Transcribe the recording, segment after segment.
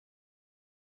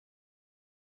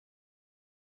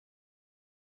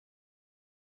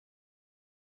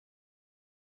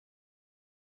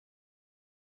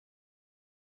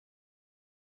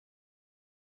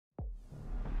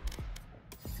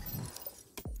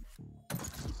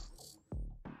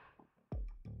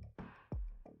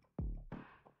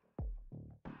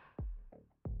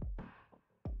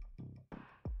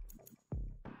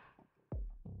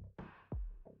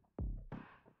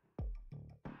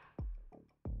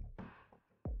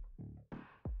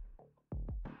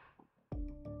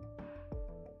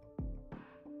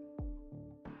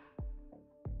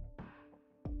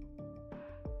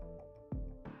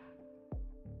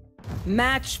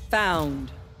Match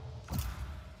found.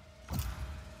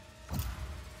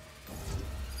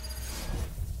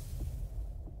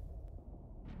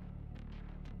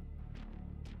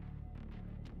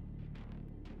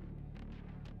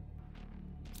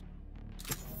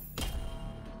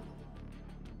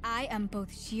 I am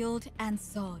both shield and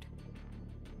sword.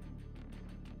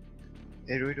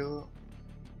 Hello, hello.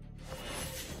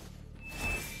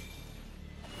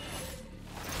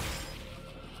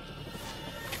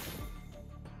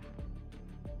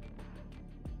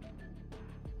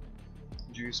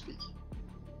 Do you speak?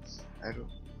 Hello.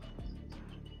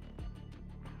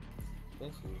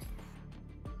 Bonjour.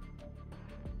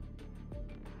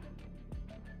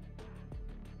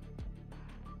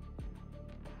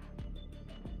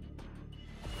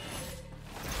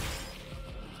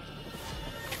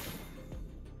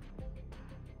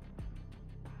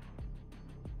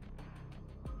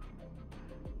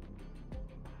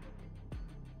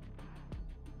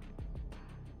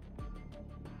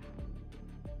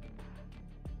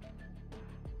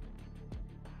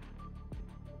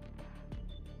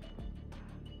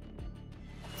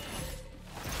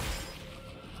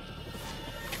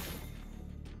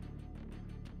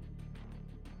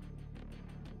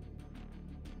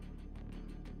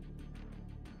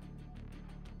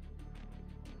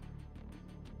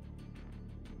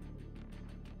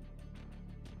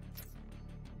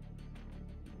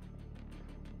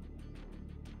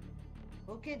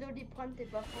 Ok Doliprane, t'es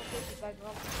pas français, c'est pas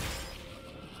grave.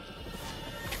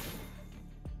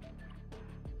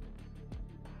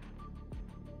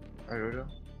 Allô, là.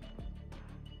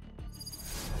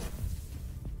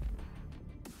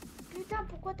 Putain,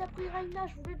 pourquoi t'as pris Reyna?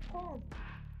 Je voulais le prendre.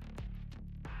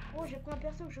 Oh, j'ai pris un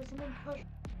perso que je sais même pas.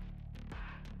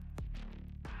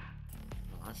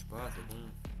 Arrache pas, c'est bon.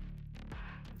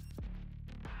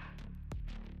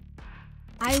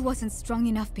 I wasn't strong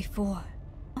enough before.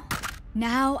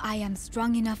 Now I am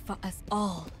strong enough for us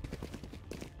all.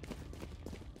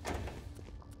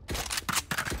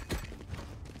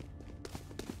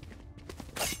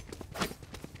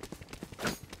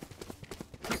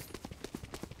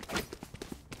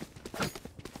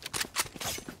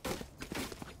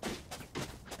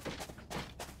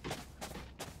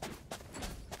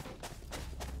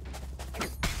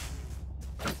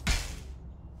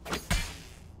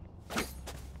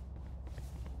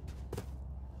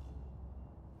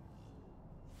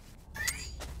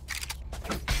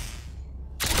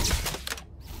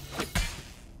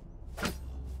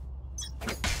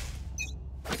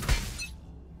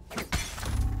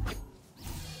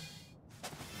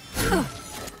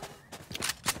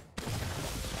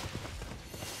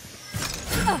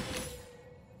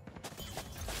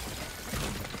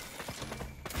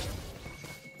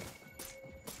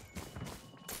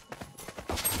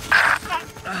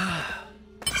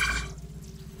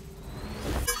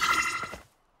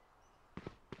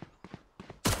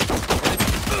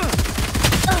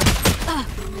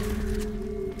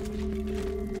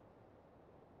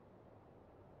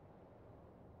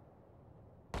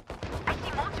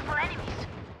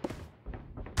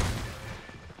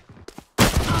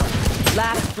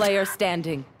 Last player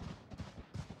standing.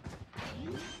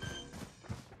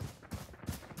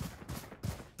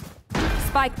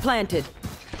 Spike planted.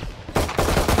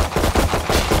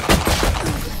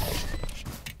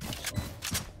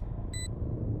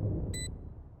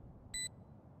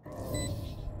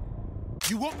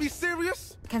 You won't be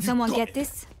serious? Can someone get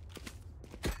this?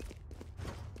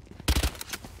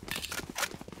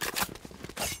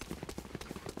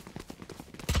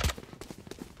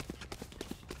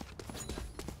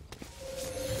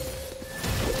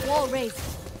 Wall raised.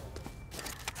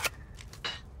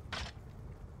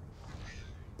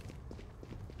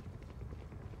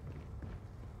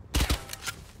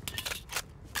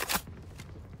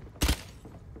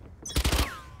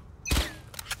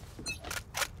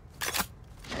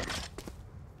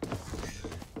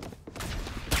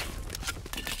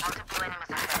 Multiple enemies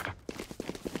ahead.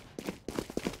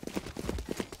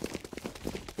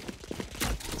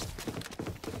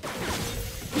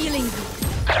 Healing you.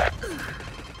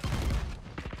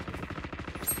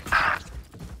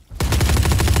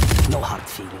 No hard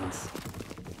feelings.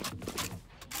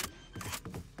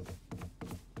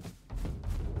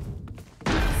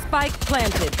 Spike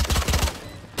planted.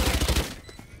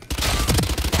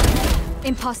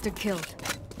 Imposter killed.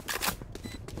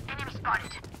 Enemy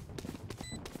spotted.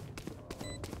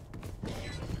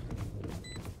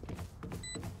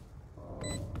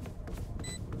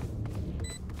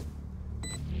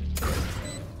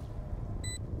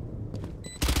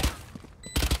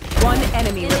 One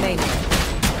enemy remaining.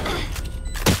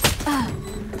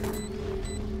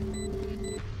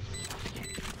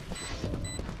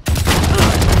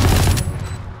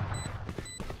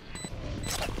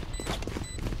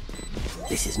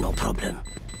 This is no problem.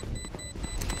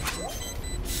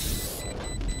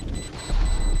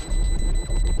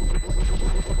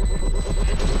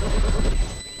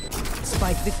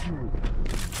 Spike with you.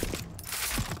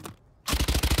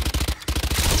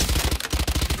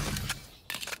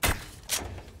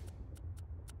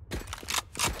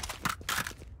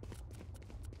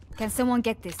 Can someone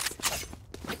get this?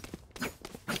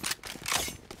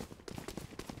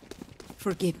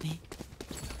 Forgive me.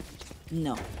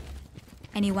 No.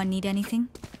 Anyone need anything?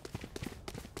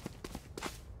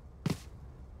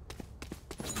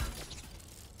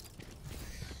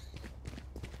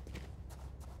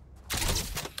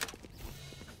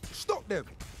 Stop them!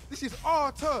 This is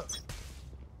our turn!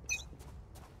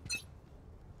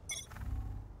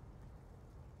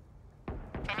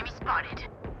 Enemy spotted.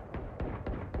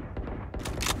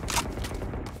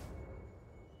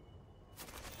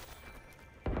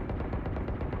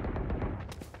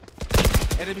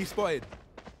 Enemy spotted.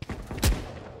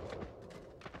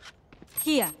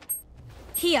 Here.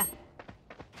 Here.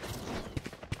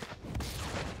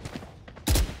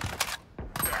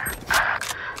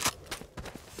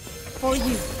 For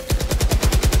you.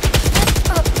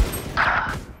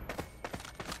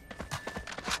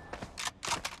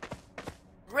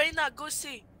 Reina, go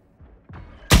see.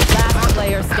 Last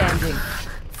player standing.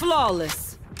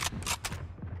 Flawless.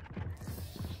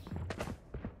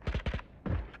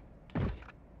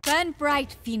 Burn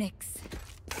bright, Phoenix.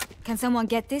 Can someone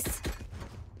get this?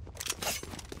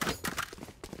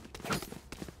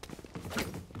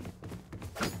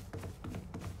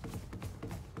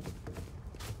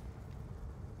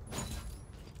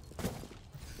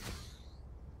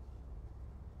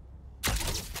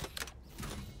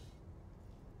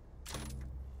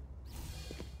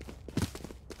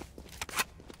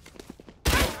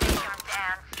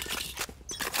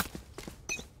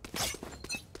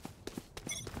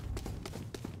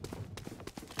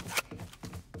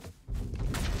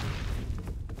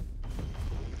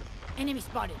 Enemy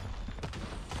spotted.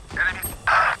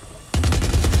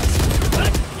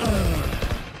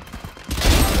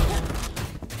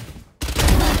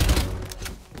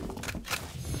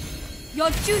 Your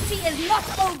duty is not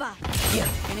over! Here,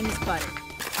 Enemy spotted.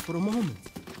 for a moment.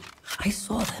 I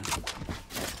saw them.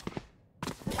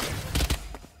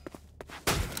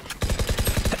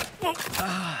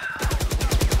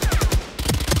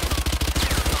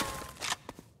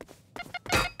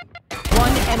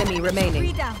 One enemy remaining.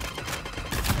 3 down.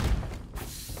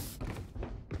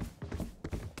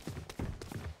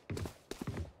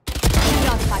 Do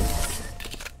not fight us.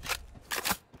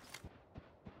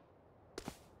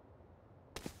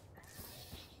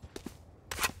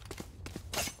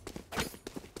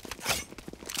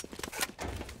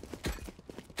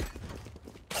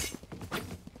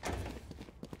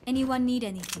 Anyone need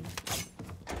anything?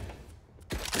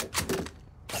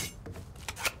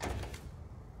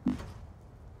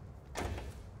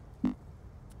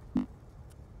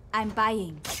 I'm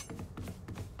buying.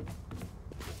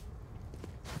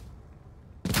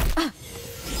 I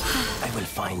will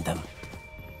find them.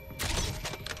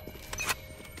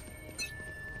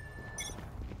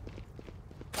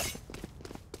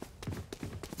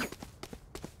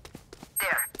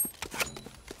 There.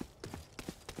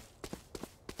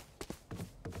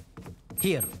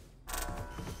 Here.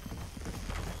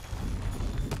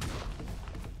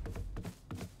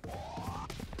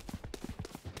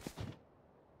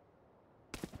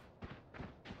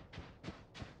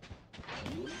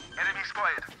 Enemy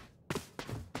spotted.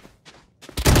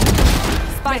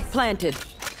 Spike planted.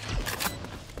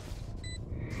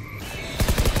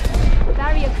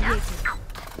 Barrier created.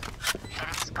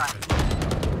 Enemy spotted.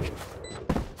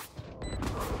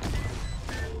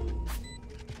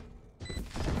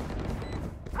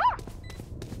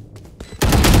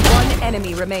 One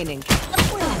enemy remaining.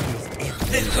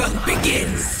 The hunt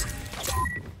begins.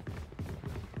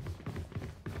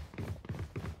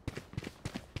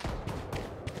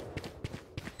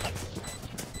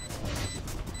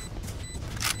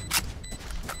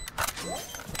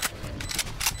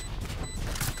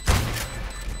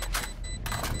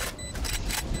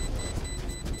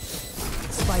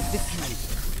 Spike defused.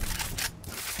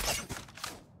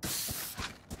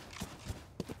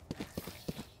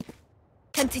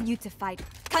 Continue to fight.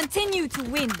 Continue to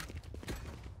win.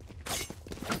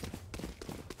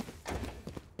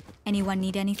 Anyone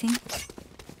need anything?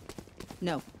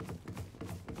 No.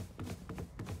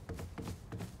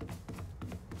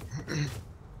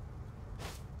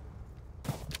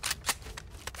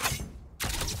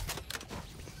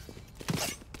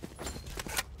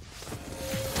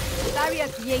 Barrier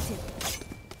created.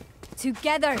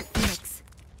 Together, Phoenix.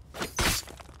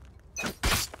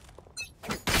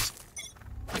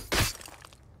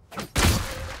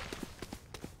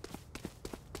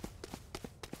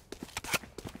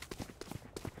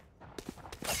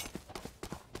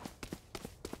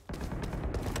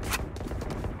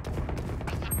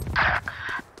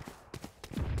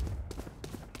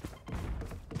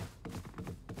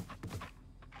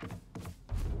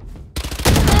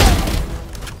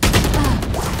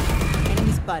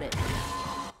 spotted.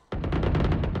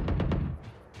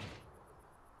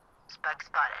 Spike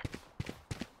spotted.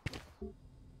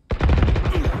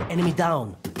 Enemy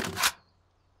down.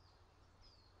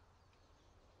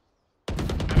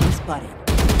 Enemy spotted.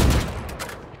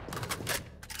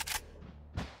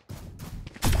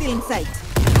 Still in sight.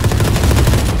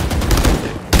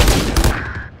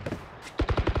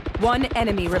 One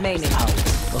enemy remaining. Out.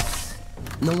 Oh,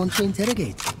 no one to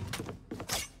interrogate.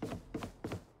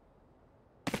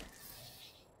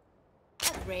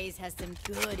 Raze has some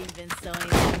good even sewing.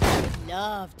 I would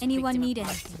love to Anyone pick them need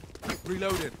apart. anything?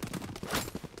 Reloading.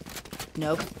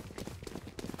 Nope.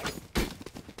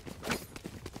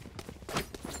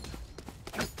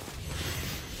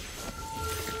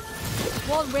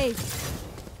 Wall raised.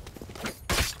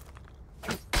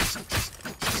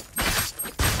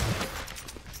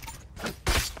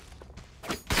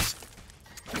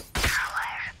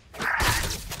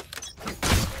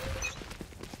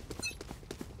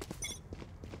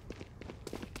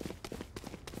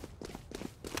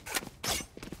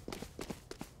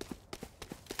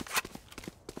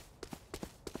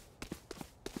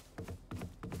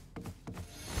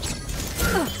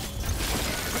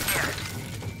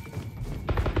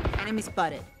 Enemy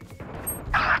spotted.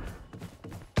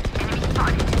 Enemy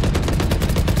spotted.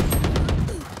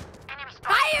 Enemy spotted.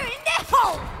 Fire in the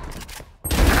hole!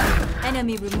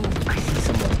 Enemy removed. I see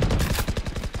someone.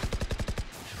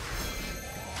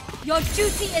 Your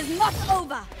duty is not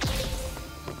over.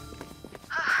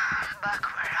 Back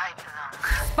where I belong.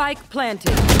 Spike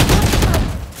planted.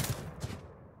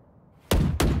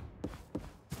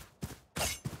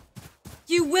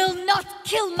 You will not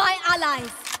kill my allies.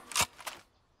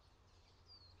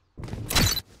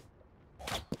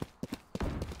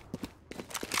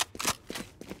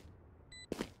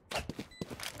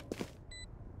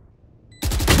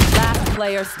 Last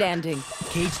player standing.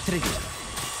 Cage trigger.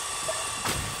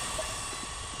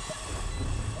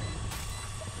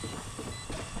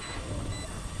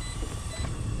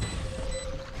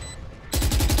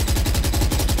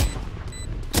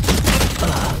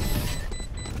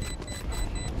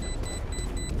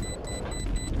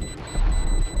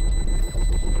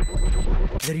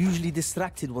 They're usually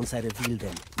distracted once I reveal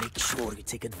them. Make sure you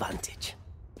take advantage.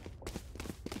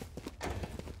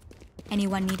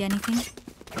 Anyone need anything?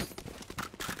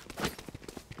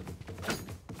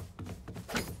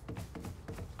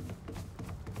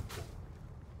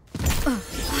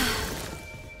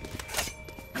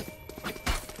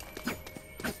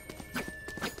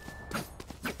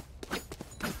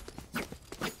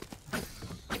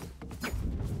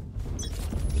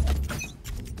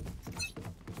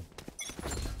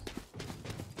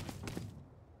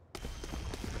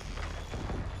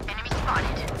 Enemy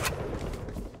spotted.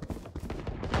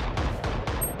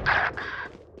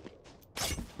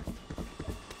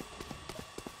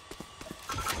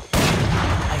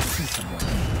 I see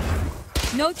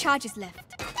someone. No charges left.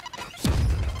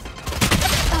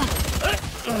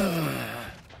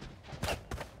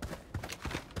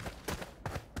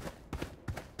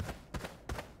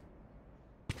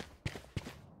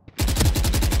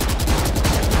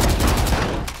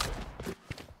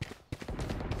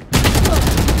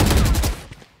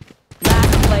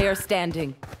 Last player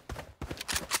standing.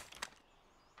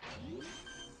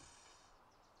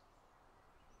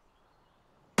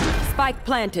 Spike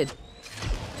planted.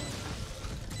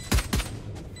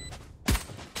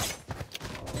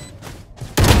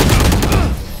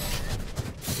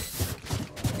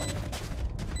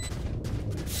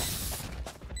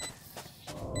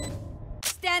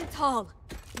 Stand tall.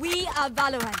 We are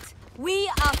Valorant. We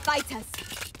are fighters.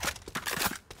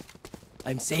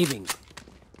 I'm saving.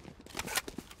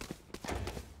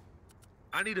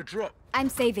 I need a drop. I'm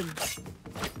saving.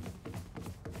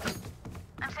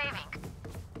 I'm saving.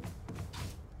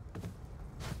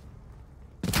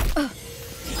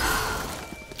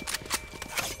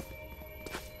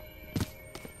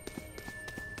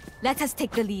 Let us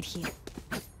take the lead here.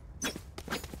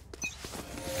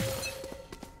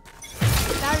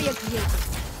 Barrier created.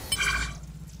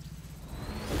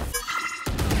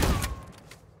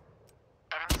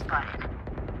 Enemy spotted.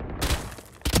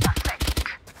 Pathetic.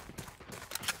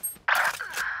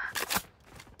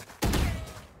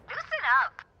 Loosen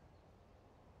up.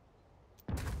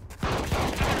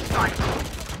 Enemy spotted.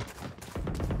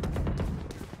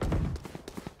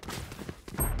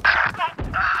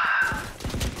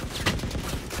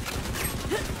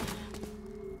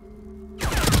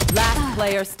 Last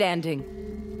player standing.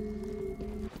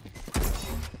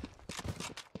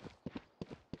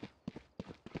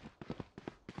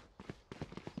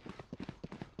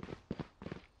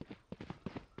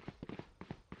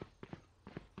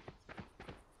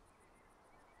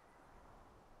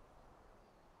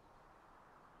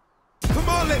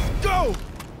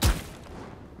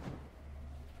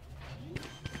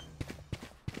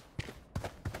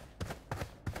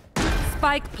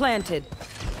 Spike planted.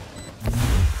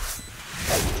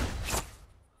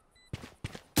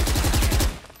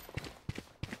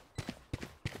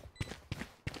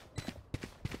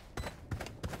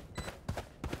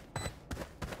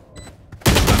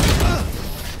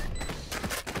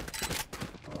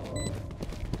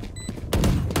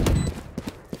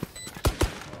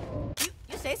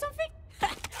 You say something?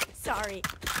 Sorry,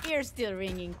 ear's still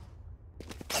ringing.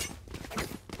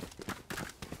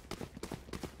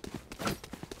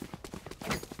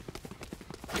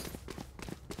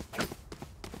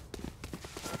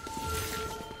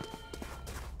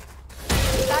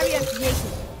 Barrier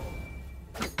created.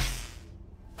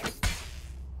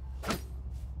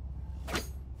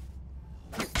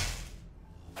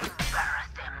 Embarrass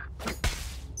them.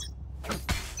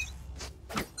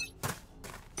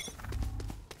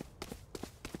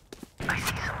 I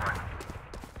see someone.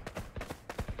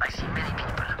 I see many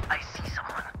people. I see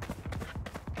someone.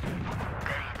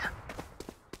 Buried.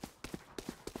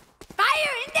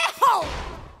 Fire in the hole!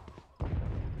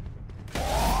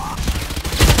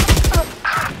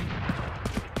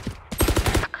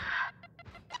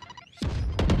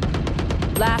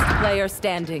 Last player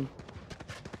standing.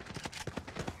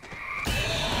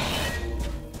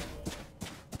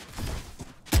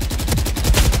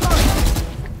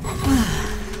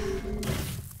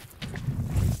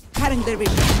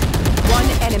 One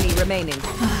enemy remaining.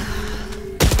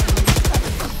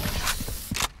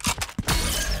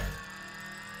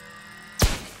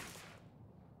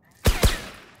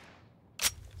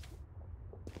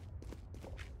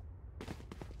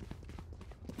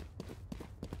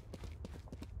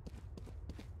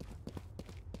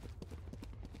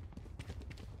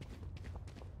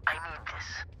 I need this.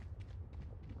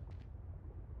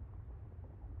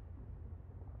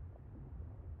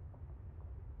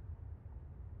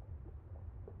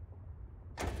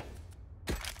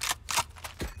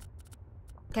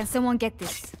 Can someone get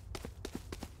this?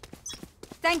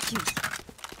 Thank you.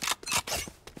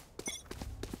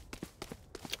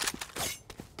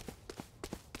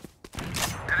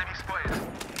 Enemy spotted.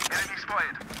 Enemy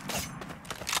spotted.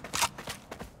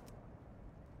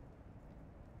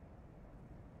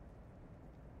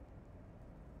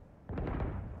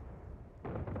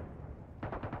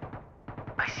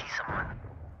 I see someone.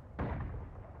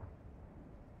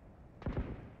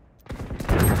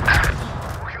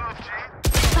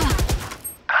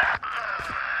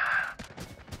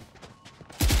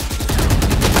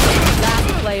 Last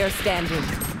player standing.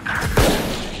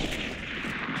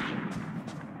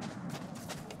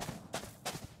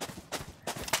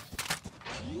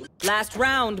 Last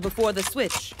round before the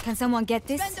switch. Can someone get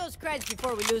this? Spend those creds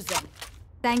before we lose them.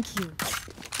 Thank you.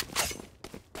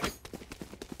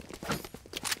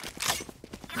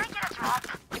 Can I get a drop?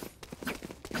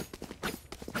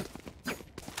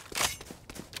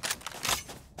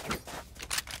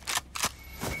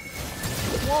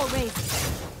 Wall raised.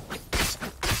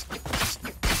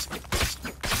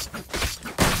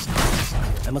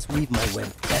 I must weave my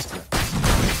web better.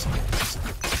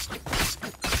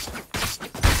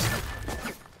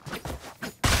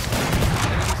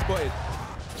 Spotted.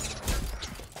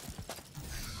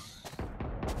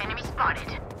 Enemy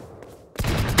spotted.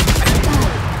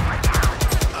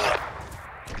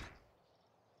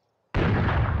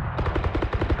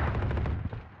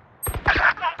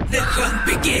 The hunt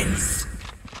begins!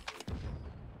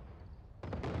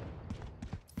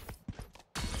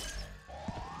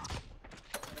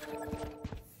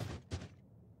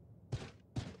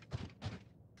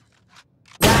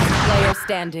 Last player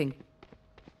standing.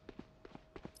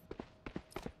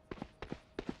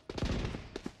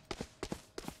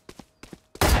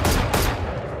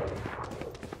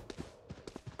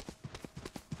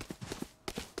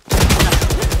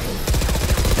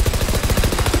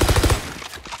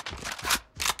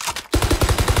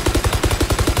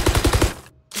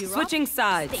 Switching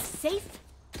sides. Stay safe.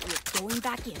 We're going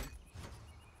back in.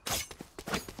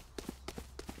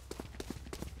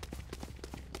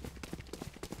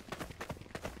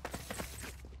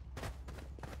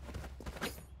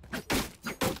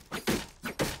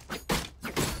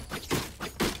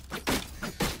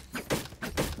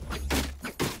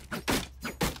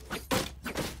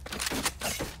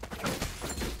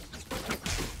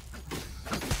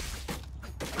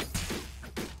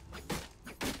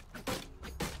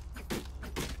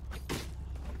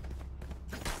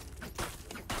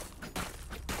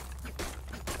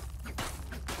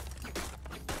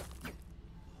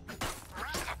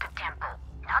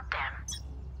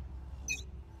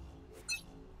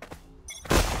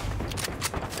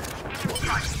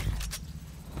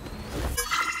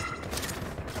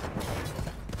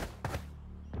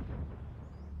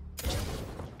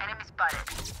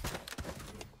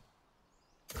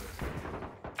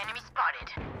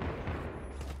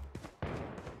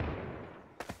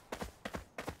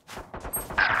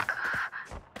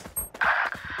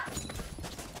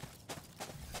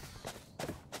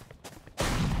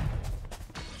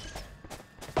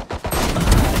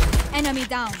 Enemy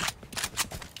down.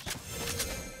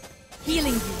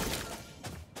 Healing you.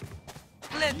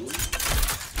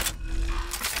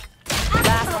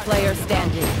 Last player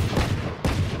standing.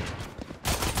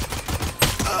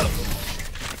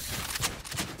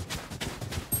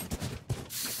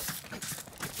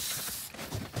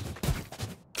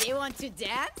 They want to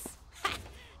dance?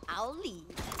 I'll lead.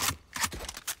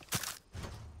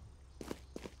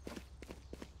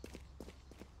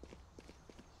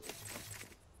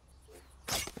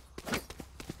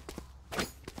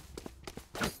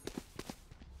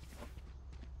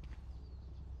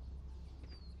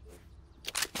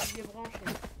 Je l'ai branché.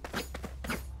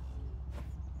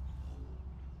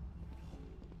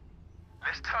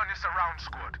 Let's turn this around,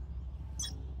 squad.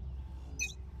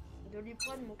 De lui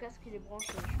prendre mon casque, il est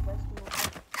branché. Je sais pas ce qu'il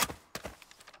m'entend.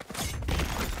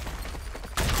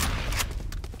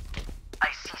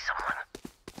 I see someone.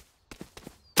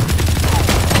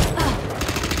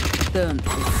 Don't.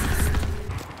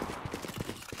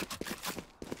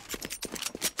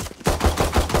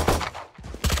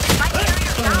 My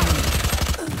area's down.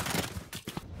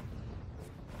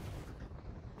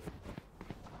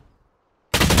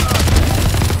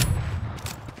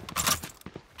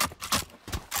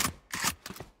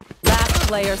 Last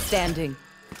player standing.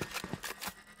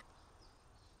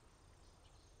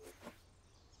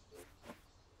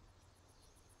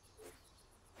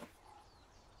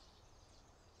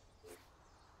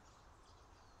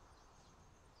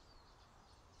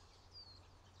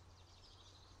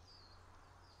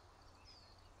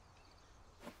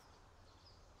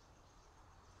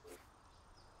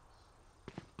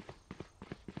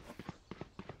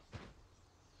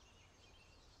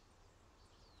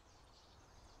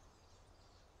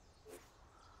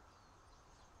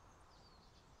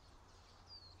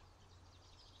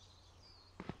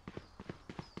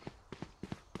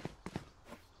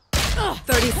 Oh,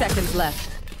 30 seconds left.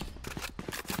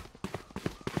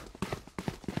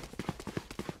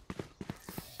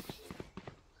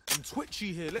 I'm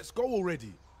twitchy here. Let's go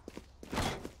already.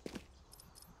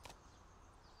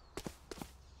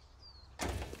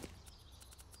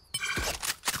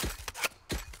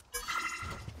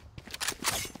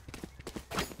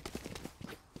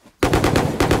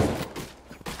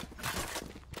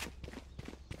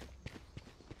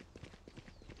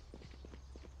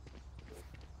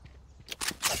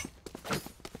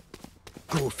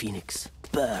 Go, Phoenix.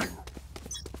 Burn.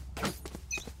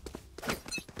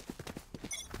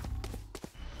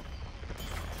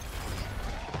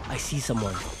 I see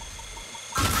someone.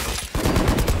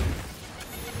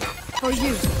 For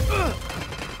you.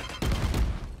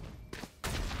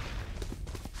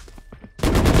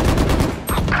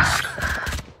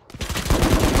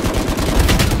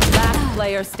 Last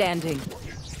player standing.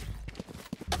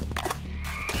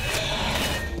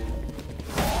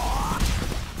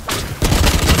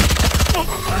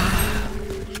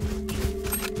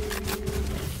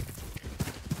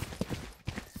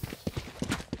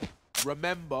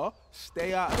 Remember,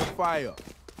 stay out of the fire.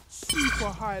 Super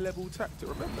high level tactic,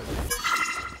 remember?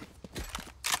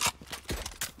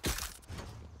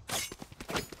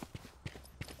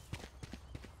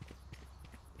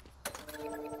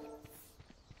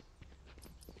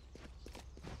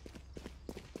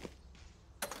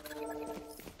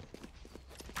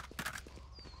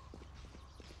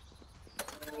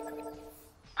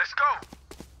 Let's go.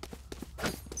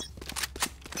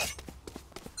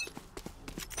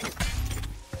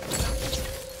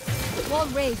 Wall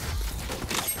raised.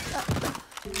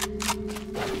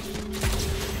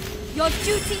 Your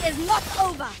duty is not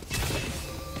over.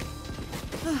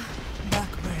 Back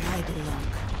where I belong.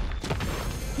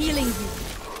 Healing you.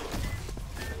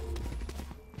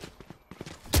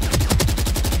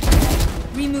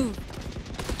 Remove.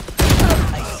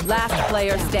 Last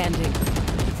player standing.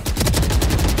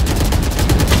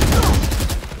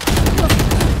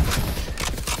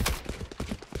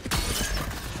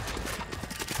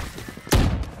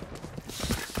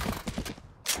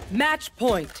 Match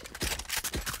point.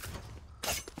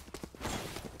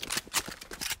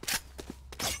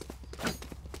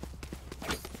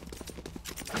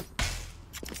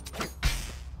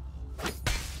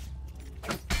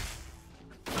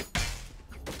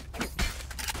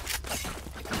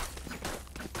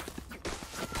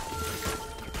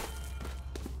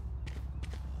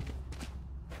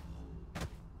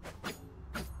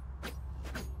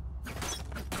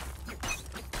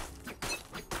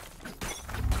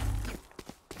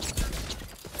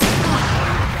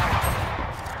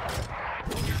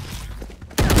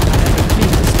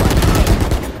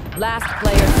 Last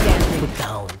player standing. Put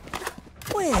down.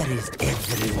 Where is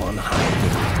everyone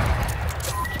hiding?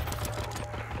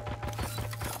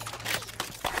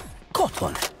 Caught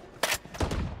one.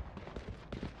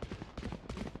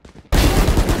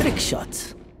 Trick shot.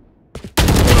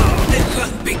 The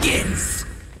hunt begins.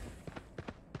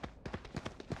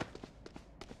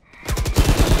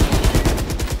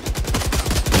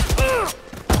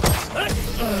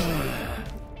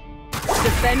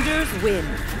 Defenders win.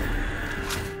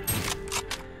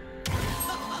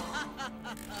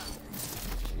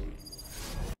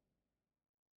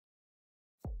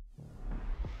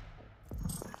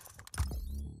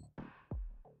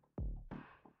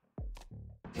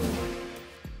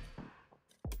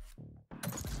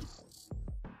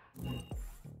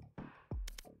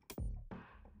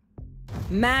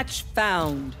 Match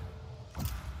found.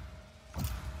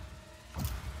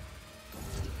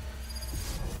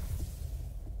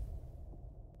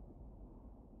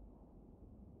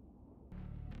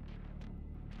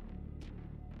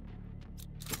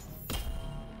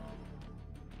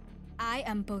 I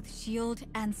am both shield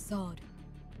and sword.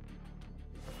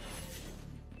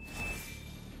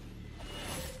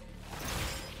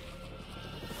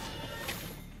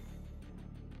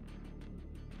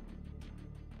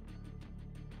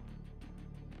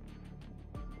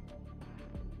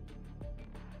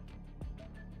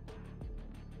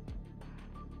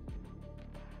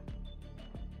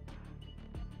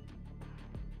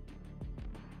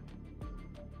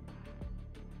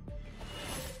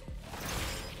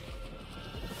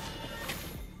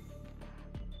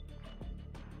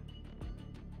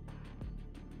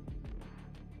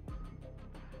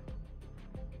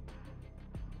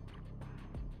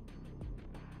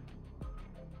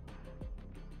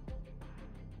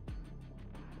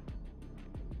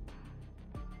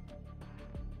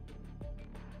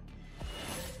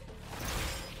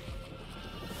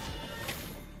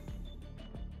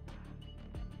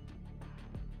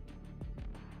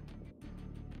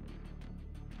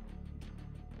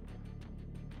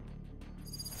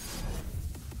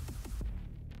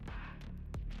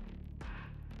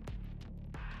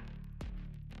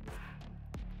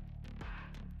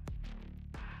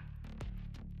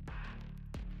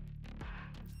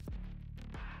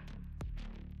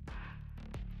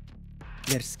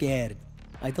 They're scared.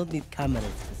 I don't need cameras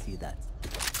to see that.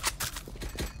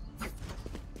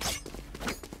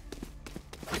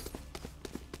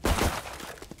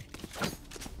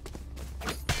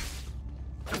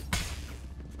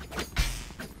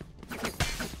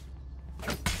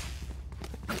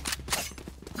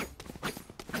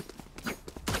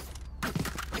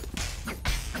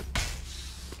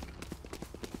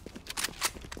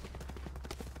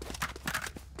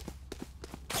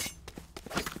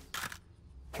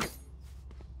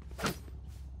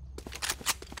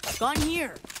 Gone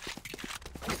here.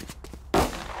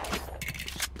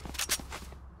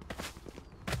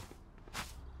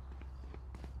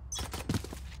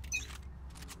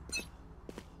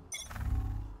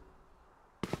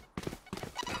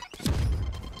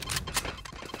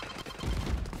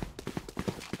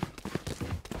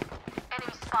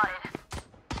 Enemy spotted.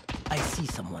 I see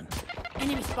someone.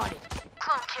 Enemy spotted.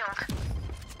 Clone killed.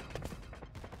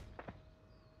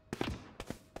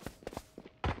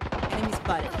 Enemy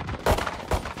spotted.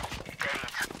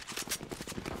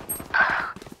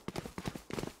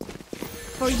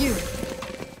 For you.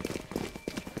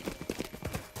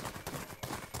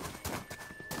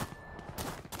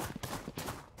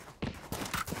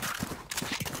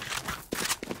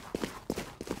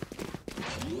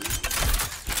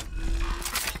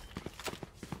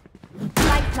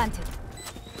 Light planted.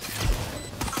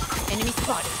 Enemy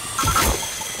spotted.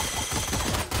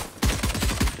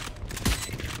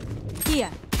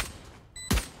 Here.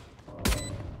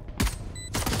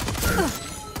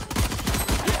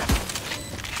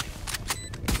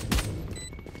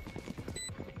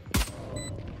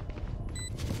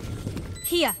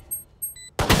 Here.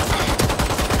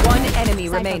 One enemy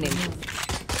Cypher remaining. removed.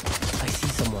 I see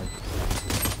someone.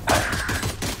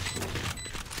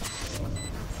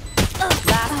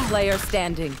 Last player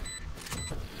standing.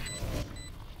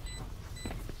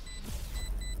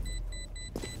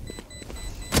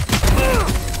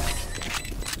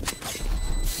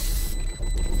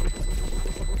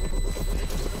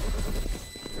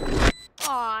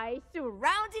 I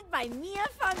surrounded by Mia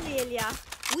Familia.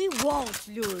 We won't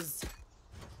lose.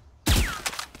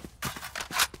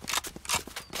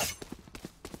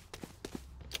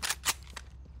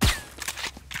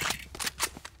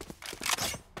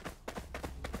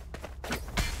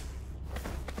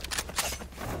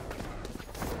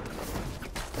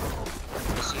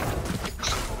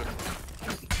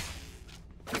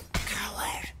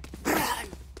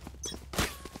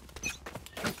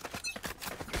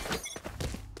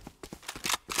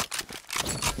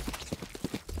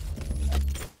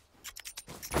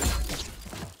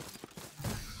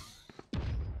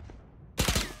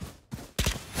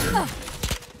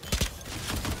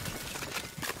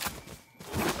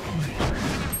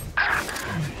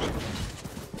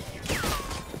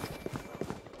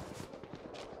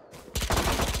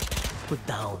 Put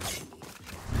down.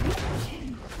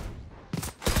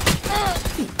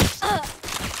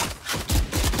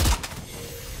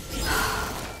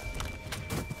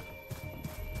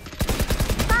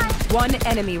 One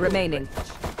enemy remaining.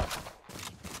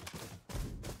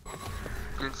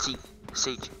 Let's see.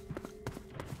 Sage.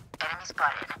 Enemy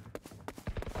spotted.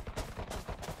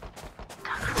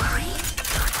 Don't worry.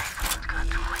 Your life won't go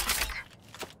to waste.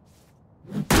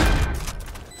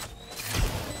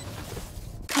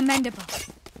 Commendable.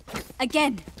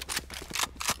 Again.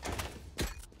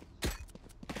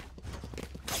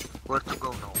 Where to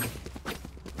go now?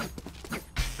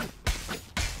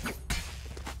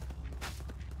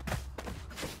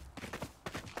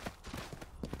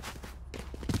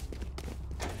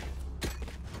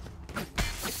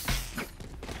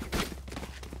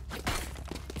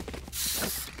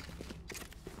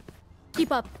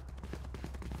 Keep up.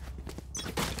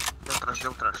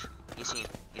 Don't rush. You see him.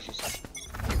 You see him.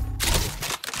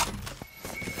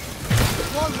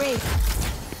 Wall raised.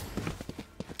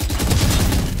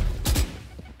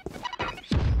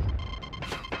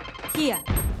 Here.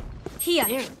 Here.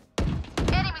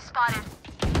 Enemy spotted.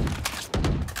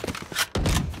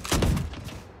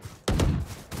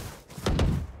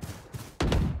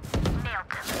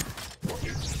 Nailed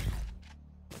him.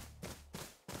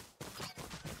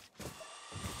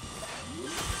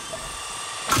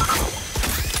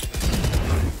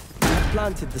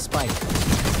 Planted the spike.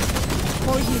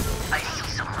 For you. I see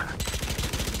someone.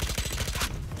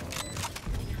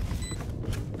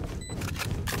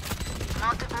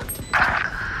 Multiple.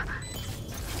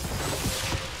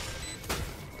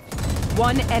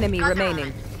 One enemy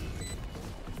remaining.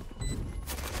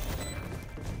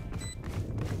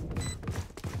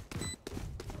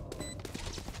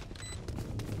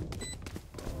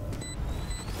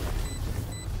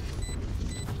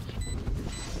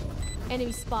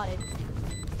 Enemy spotted.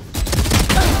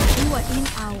 You are in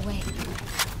our way.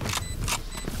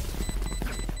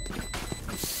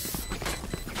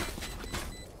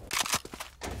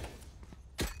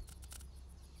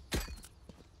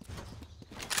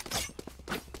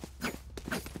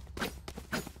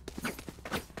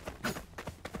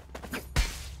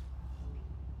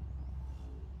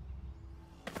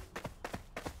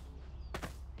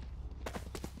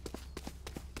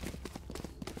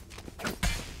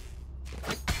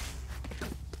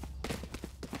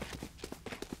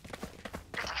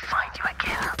 Find you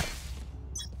again.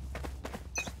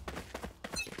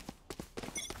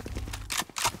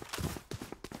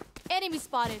 Enemy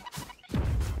spotted.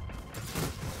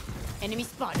 Enemy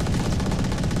spotted.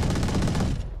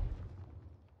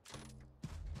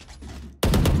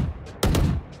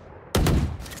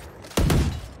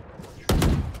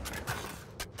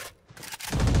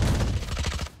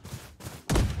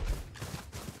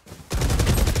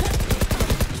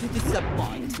 You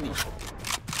disappoint me.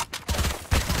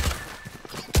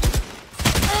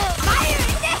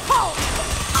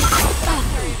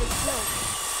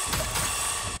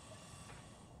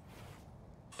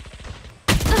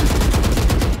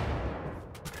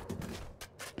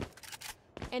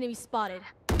 Enemy spotted.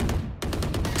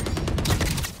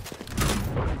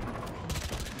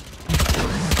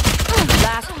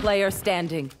 Last player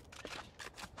standing.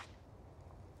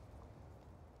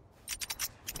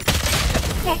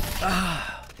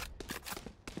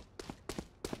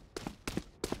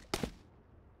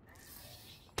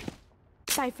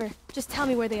 Cypher, just tell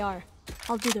me where they are.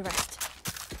 I'll do the rest.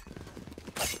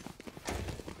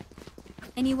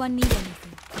 Anyone need anything?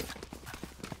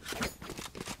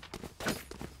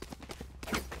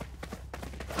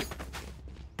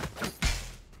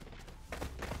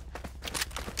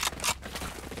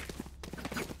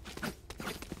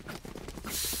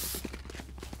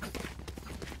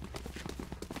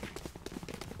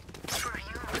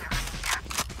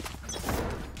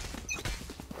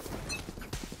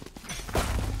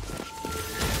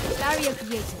 Barrier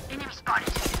created. Enemy spotted.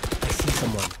 I see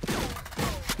someone.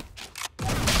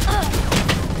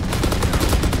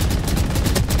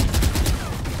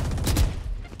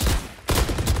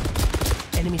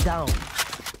 Enemy down.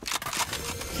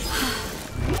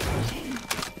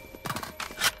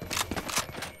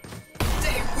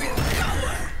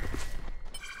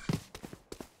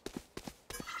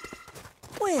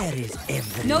 Where is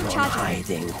everyone No charges.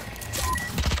 hiding?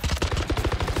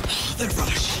 The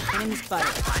rush. Enemy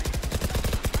spotted.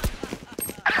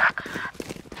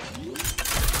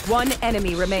 One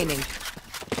enemy remaining.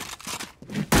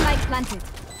 Spike planted.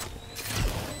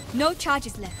 No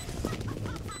charges left.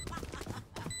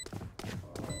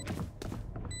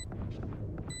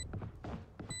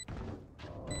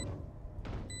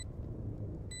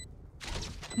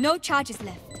 No charges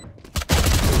left.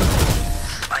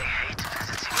 I hate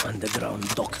visiting. Underground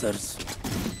doctors.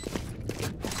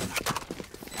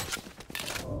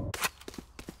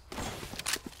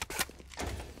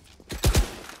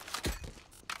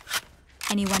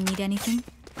 Anyone need anything?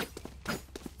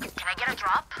 Can I get a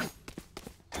drop?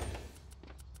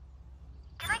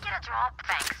 Can I get a drop?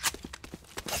 Thanks.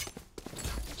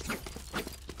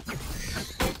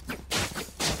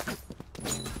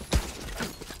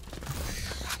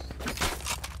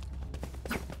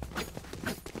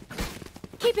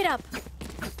 Keep it up.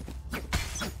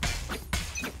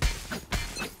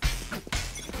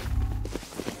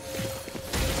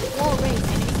 Wall raised,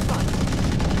 enemy spotted.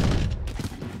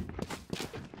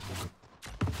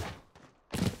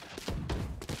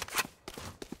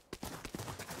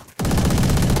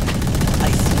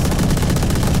 I see.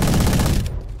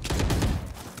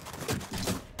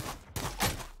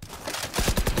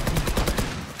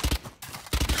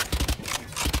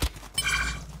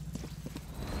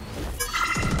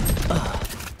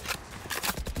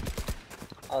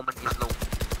 Omen is low.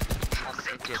 Omen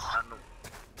and Jet are low.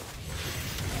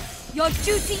 Your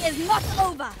duty is not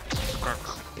over.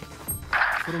 Thanks.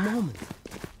 For a moment,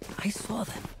 I saw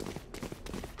them.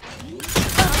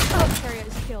 Carrier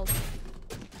is killed.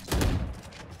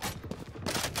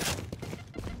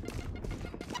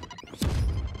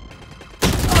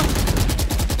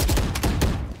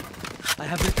 I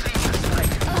have retrieved the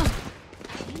strike.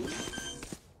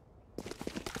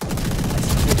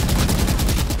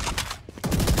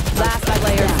 Last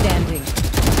player standing.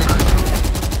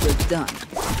 We're done.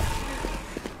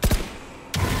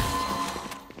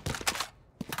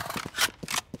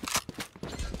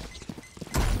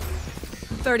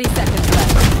 "30 seconds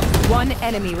left. One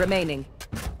enemy remaining.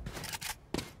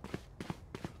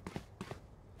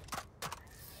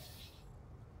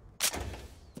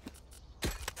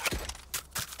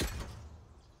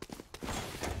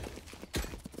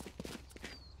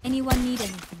 Anyone need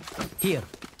anything? Here.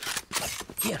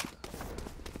 Here.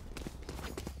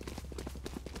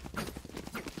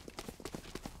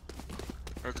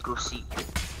 Let's go see.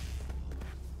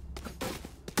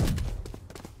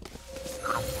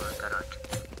 Garage.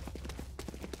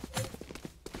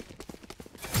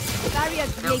 Barrier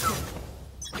created.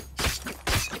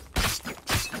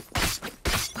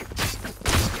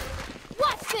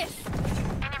 What's this?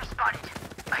 Enemy spotted.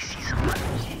 I see someone.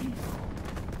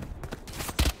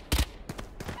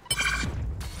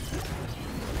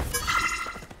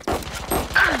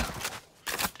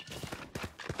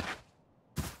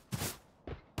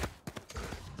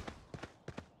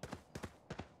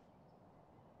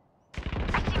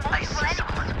 I see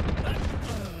someone.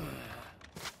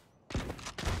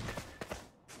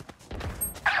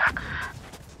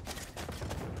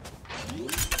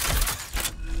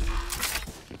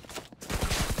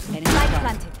 Enemy Light spotted.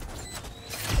 planted.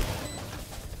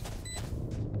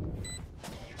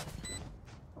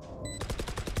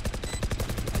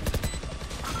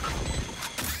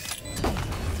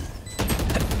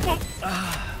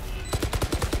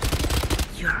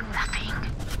 You're nothing.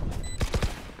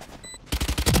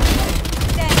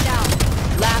 Stand down.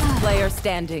 Last player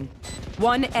standing.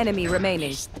 One enemy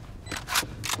remaining.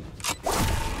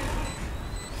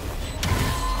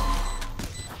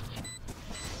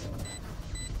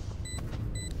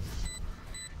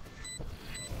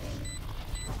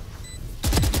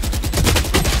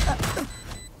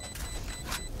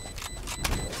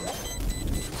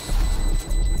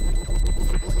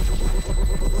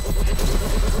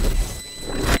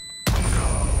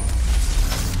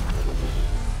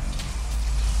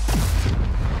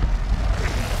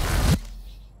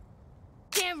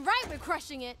 Damn right we're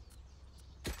crushing it.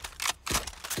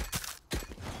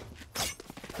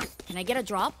 Can I get a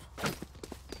drop?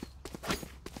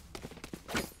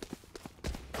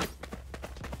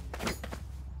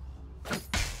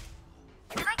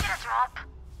 Can I get a drop?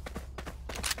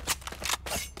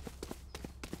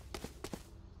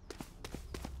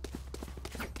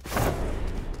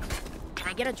 Can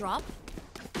I get a drop?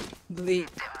 Bleed.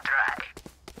 Them dry.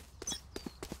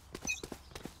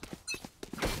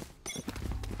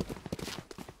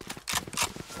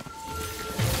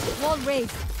 Wall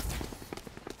raised.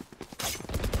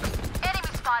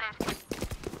 Enemy spotted.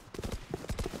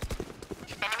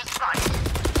 Enemy spotted.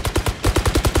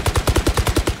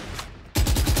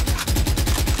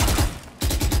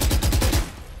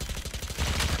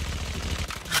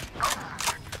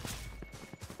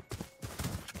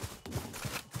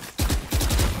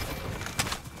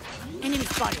 Enemy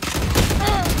spotted.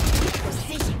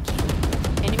 Precision kill.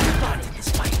 Enemy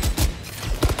spotted.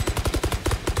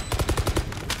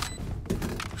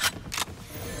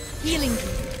 Healing.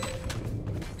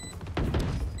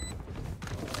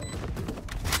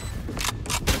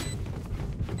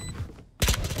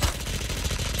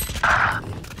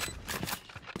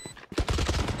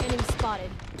 Enemy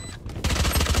spotted.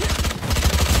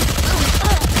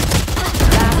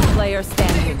 Last player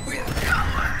standing.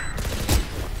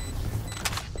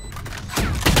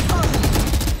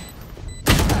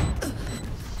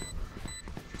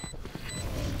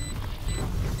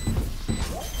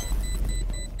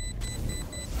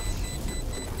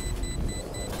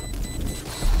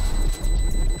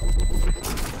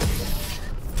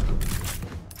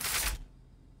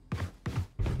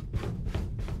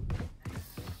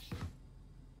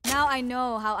 Now I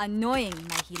know how annoying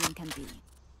my healing can be.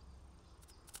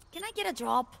 Can I get a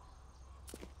drop?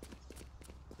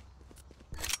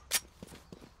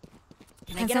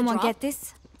 Can someone get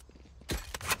this?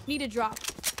 Need a drop.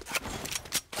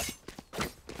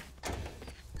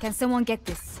 Can someone get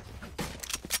this?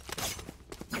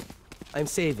 I'm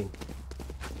saving.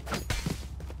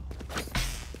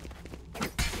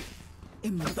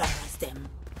 Embarrass them.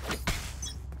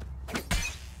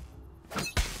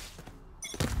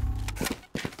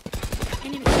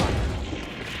 Enemy spotted.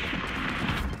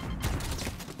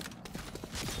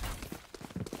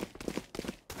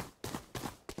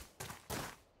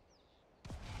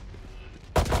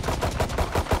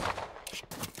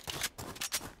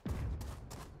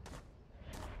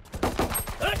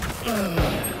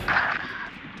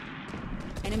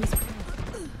 Enemy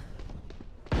spotted.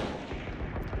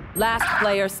 Last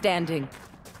player standing.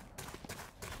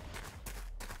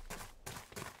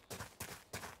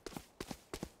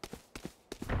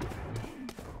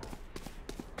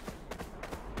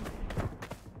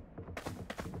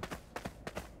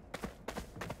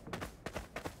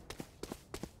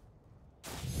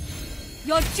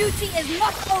 Your duty is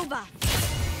not over!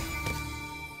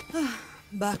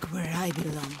 Back where I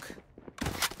belong.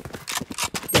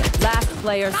 Last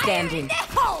player standing.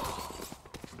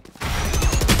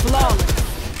 Flawless.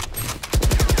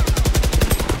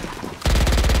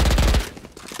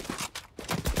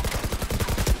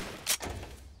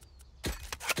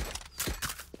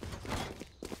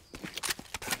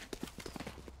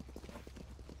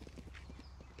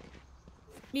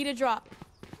 Need a drop.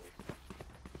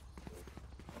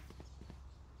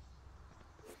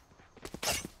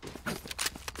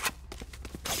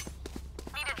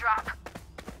 Need a drop.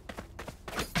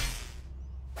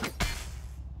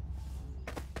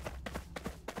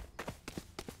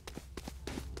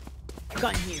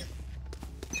 Gun here.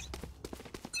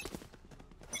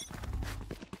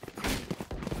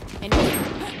 Enemy.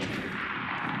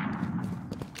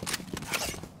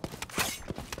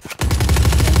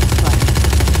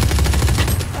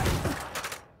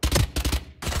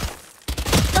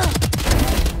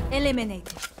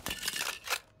 Eliminated.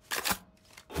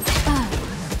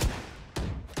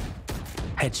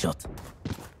 Headshot.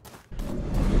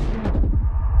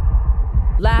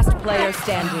 Last player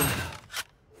standing.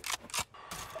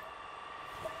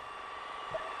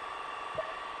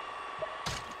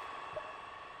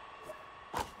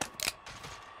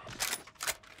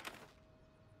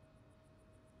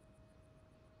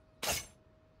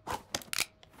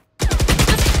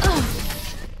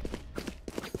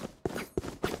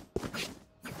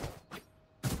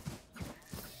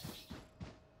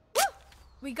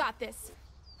 We got this.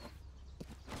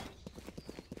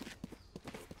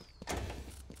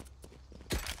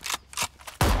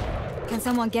 Can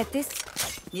someone get this?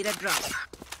 Need a drop.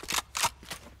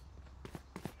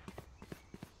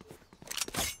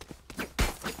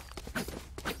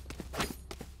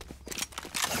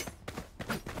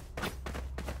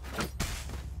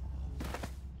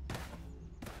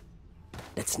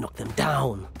 Let's knock them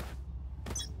down.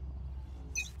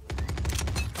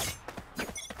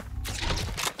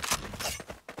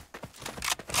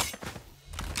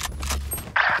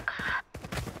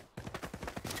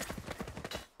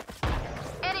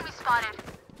 Enemy spotted.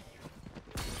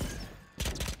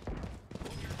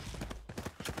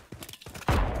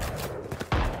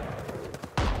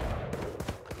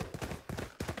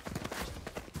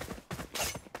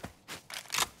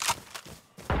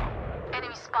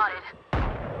 Enemy spotted.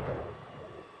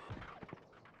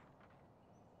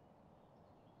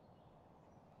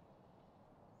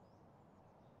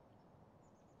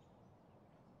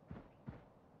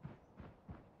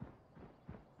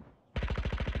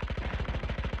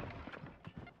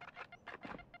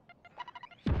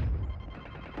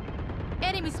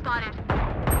 Enemy spotted.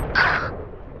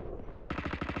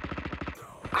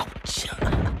 Ouch.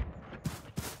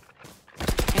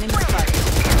 Enemy spotted.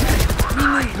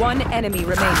 One enemy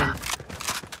remaining.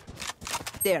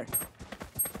 There.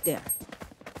 There.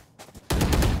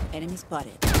 Enemy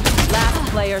spotted.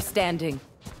 Last player standing.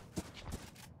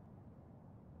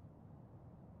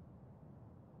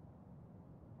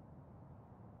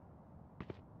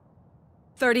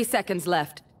 30 seconds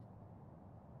left.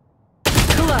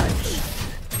 Clutch.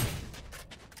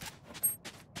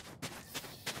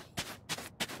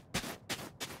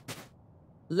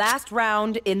 Last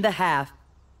round in the half.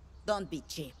 Don't be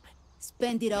cheap.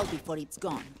 Spend it all before it's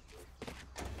gone.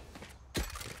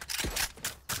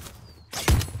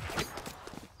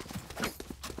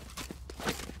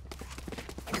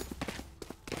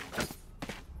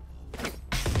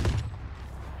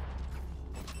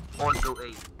 All go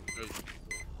A.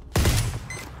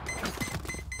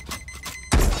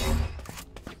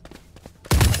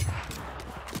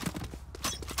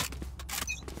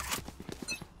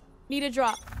 Need a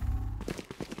drop.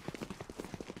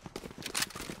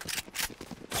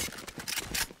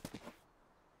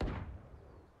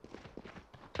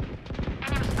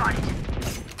 Enemy spotted.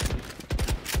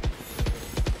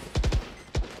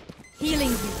 Healing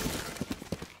you.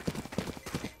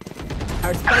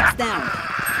 Our spike's down.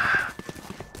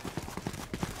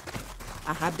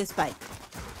 I have the spike.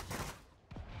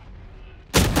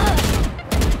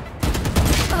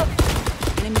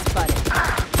 Enemy spotted.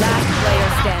 Last player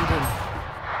standing.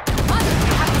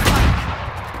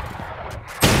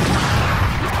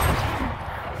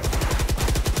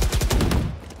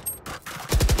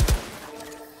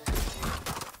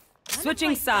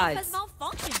 Switching sides. Has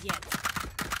malfunctioned yet.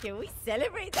 Can we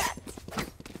celebrate that?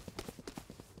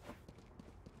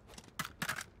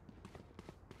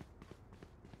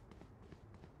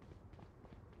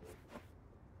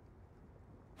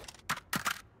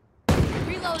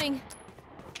 Reloading.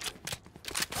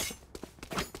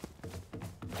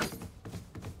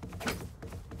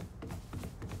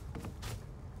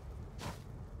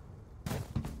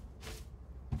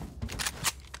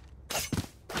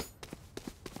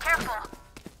 Careful.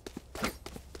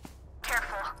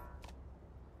 Careful.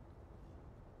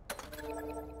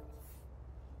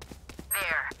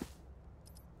 There.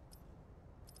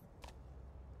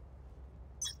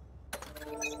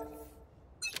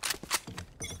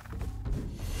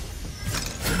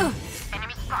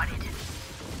 Enemy spotted.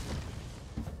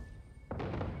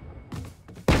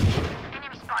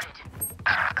 Enemy spotted.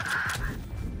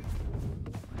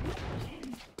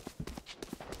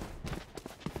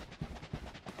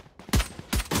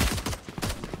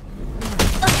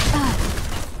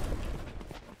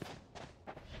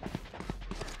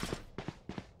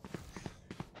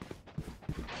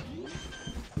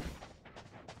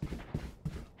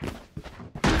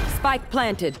 Spike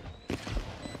planted.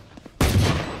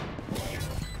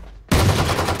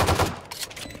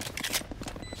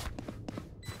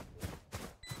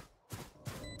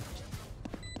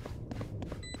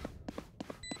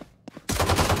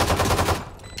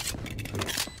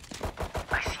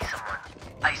 I see someone.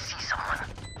 I see someone.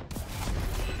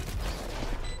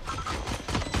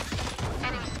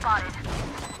 Enemy spotted.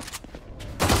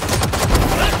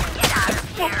 Get out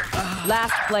of here.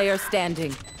 Last player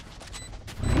standing.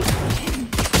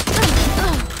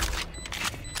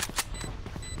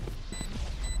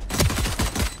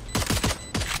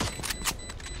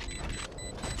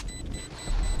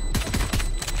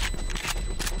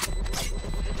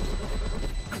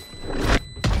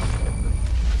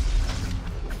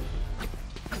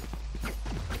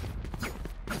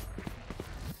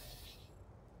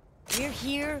 We're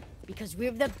here because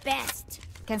we're the best.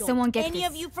 Can Don't someone get any this?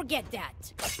 of you forget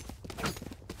that.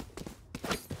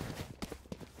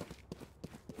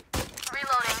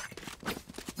 Reloading.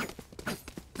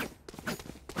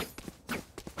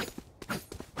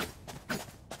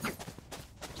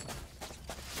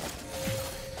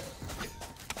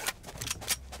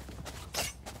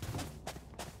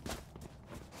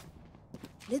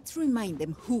 Let's remind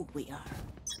them who we are.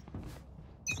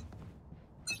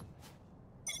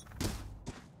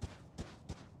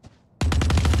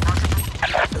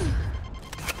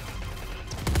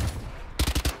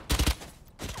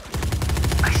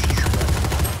 I see someone.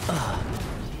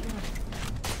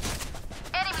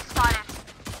 Enemy spotted.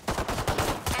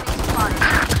 Enemy spotted.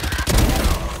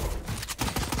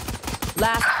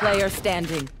 Last player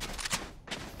standing.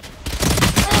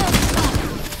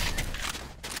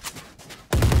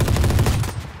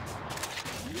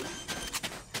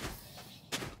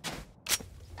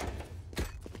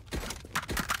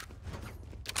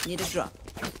 Need a drop.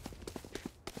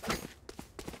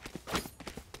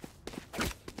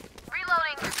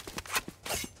 Reloading.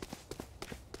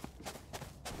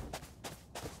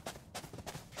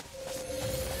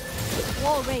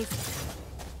 Wall raised.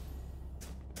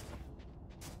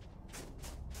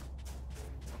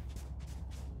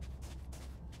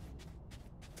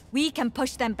 We can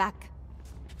push them back.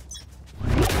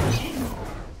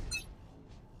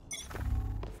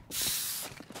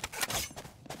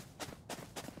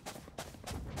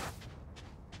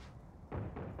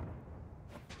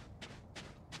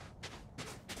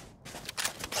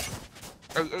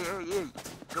 Hey.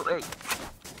 Go A.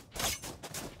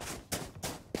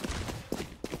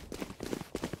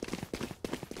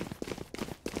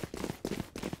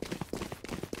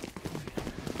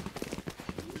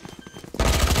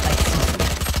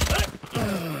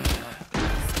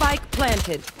 Spike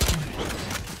planted.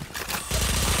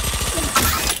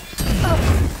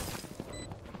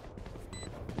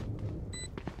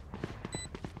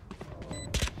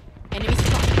 Enemy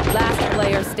spot. Last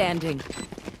player standing.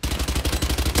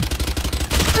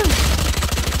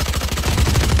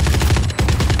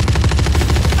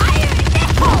 Fire in the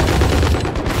hole!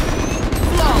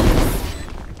 Flawless.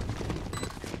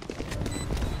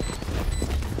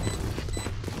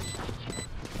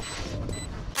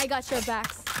 I got your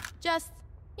backs. Just,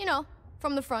 you know,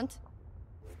 from the front.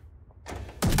 Can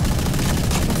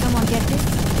someone get this?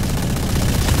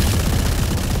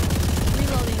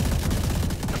 Reloading.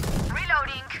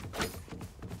 Reloading.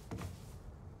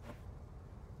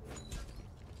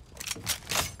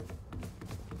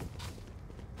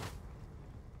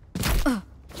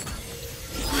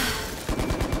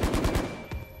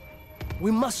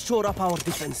 We must shore up our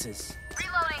defenses.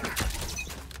 Reloading.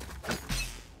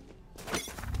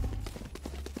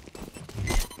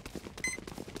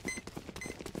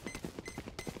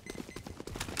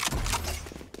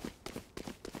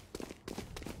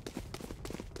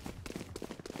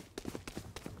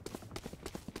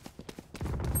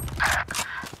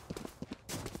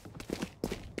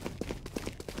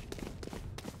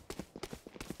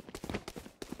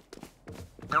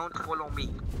 Don't follow me.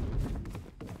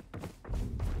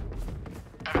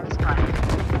 Enemy spotted.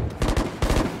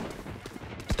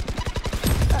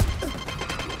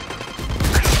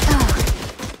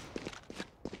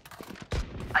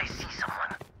 I see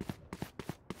someone.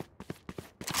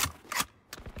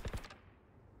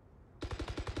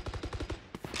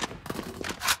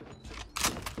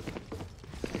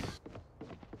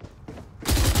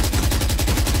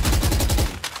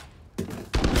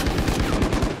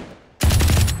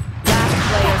 Last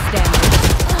player standing.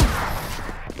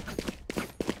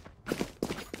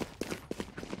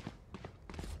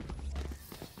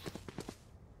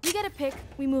 We get a pick,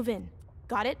 we move in.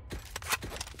 Got it?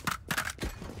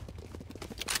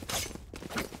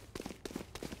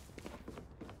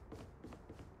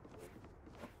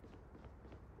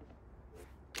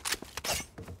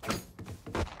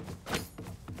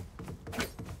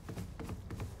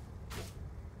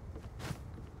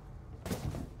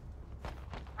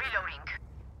 Reloading.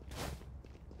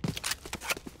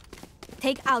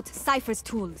 Take out Cypher's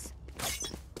tools.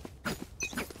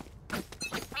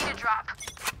 Need a drop.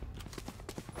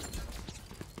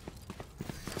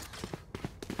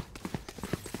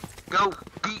 Go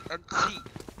B and C.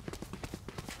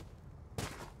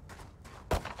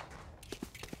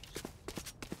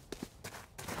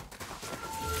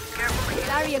 Careful.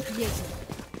 Barrier created.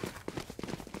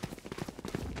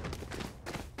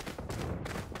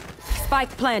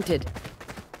 Spike planted.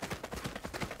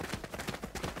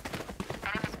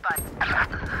 Enemy spot.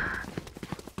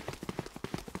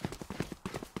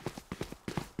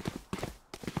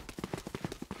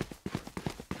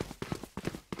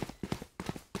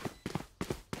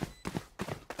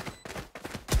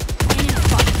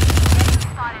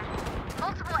 Spotted.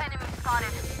 Multiple enemies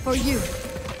spotted. For you.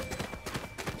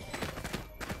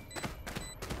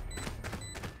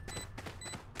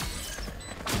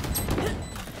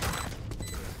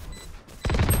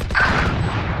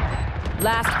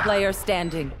 Last player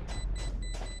standing.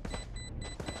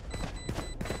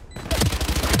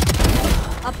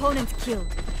 Opponent killed.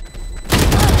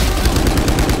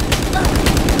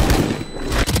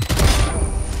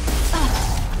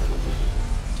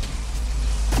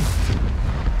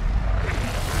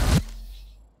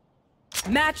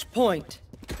 Match point.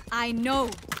 I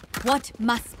know what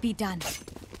must be done.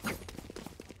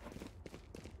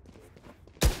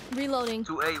 Reloading.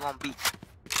 2A, 1B.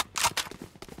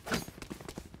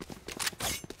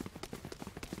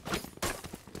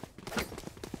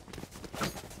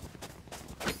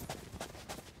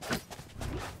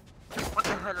 What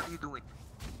the hell are you doing?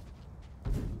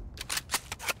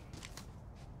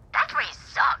 That race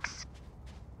sucks.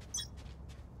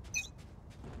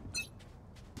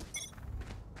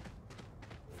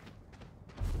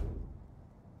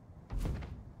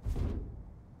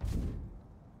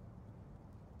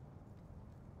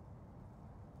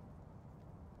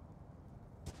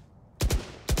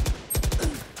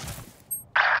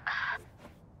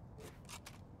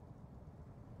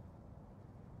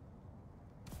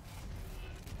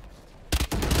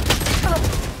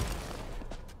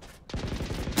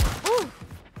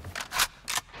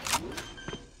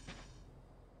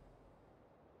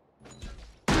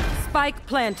 Spike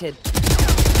planted.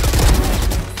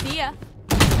 See ya.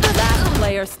 Last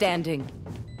player standing.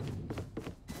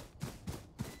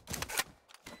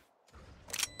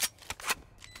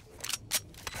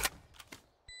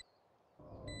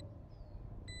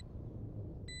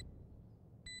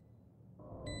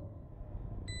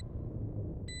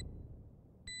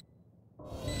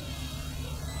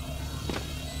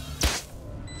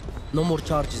 No more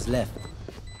charges left.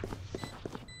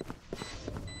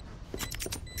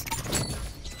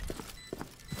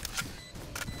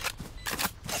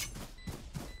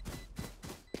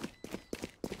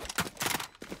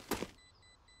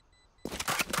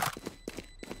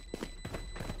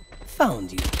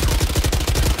 Found you.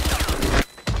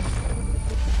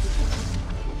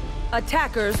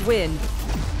 Attackers win.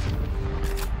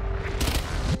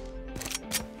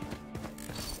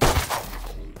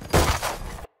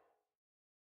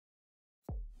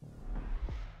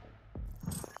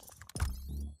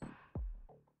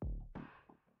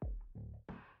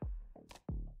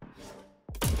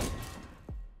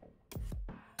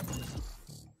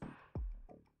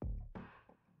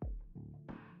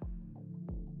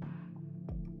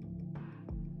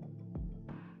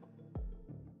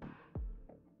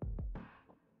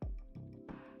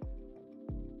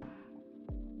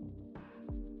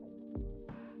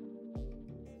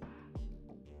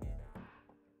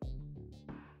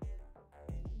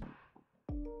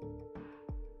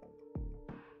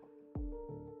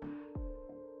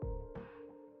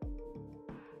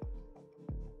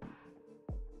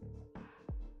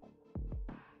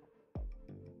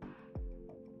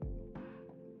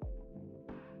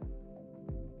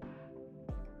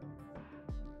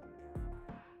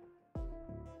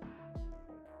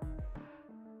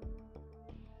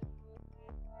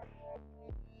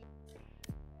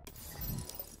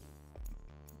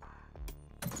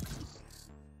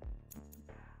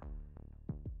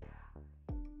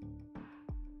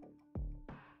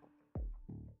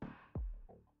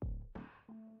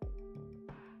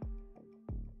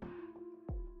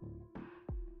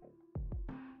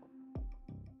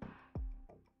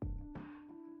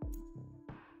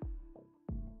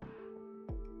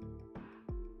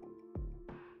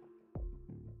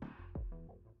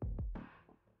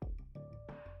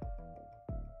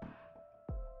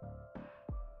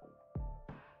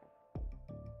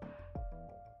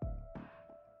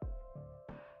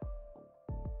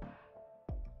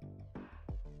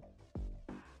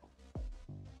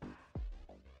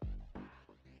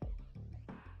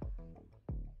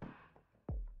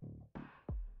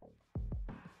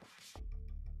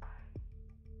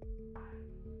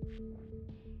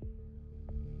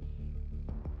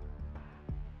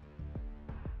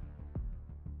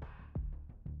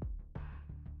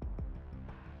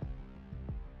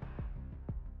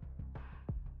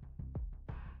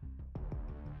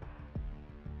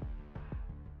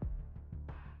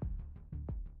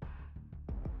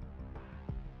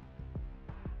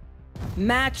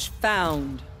 Match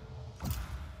found.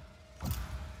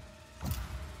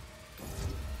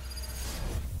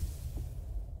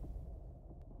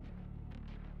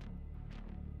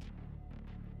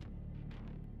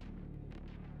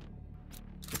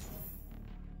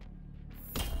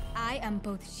 I am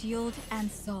both shield and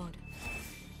sword.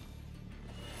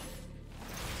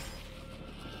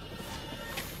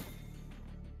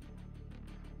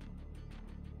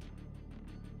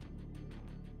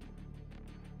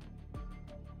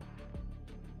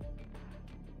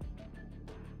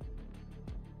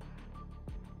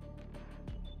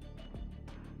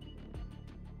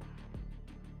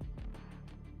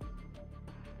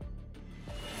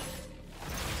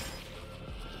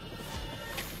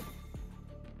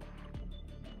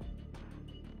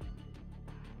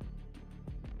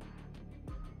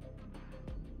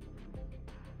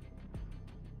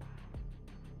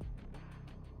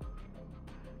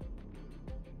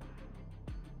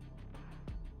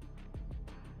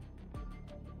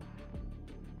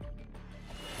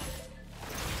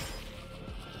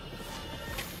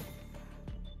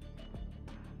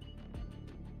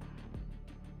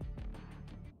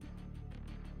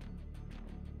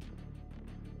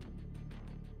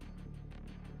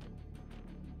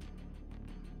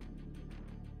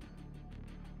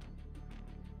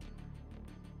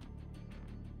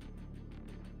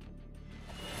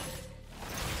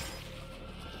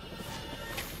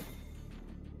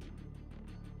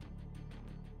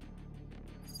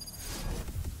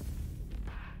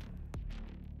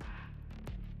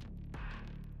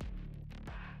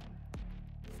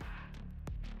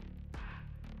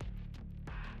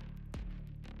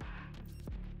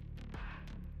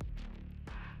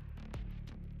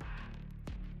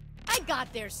 I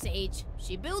got there, Sage.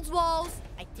 She builds walls,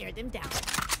 I tear them down.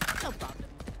 No problem.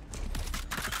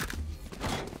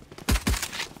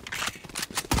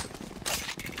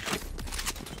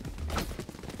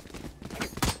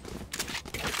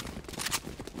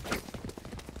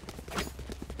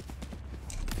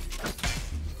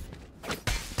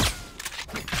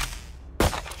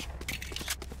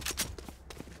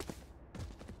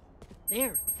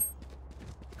 There.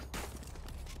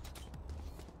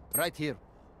 Right here.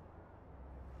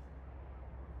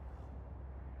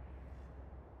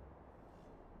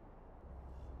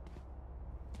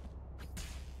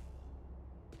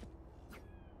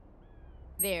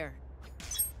 There.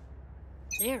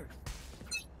 There.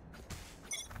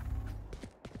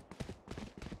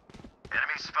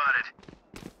 Enemy spotted.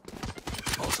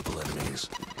 Multiple enemies.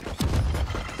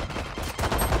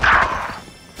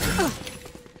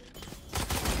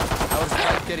 Our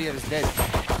spike carrier is dead.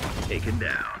 Taken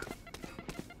down.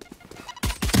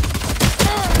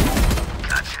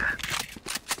 Gotcha.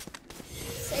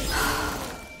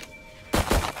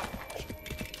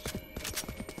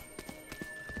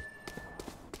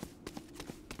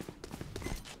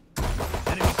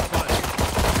 Enemy spotted.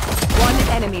 One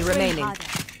enemy remaining. Harder.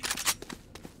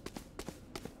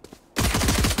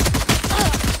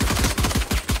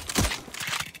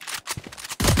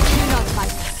 Do not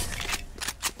fight us.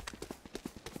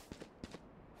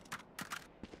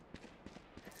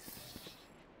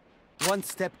 One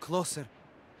step closer.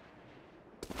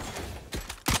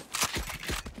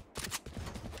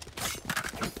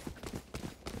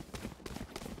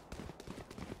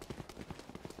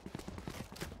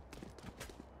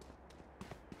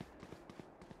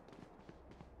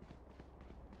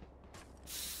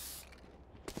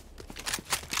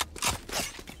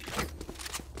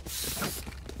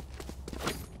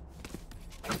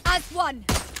 As one.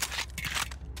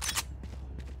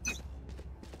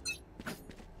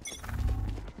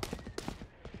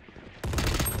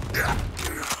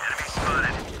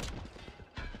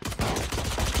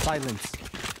 Silence.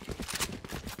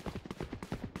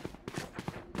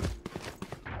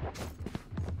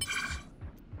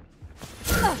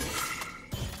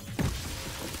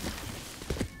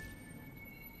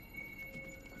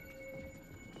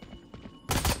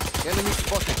 Enemy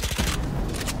spotted.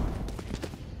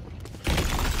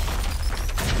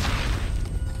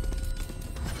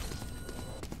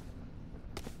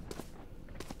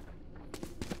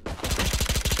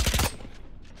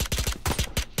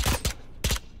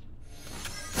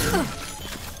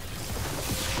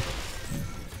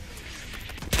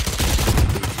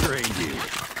 Trained you.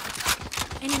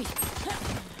 Enemy.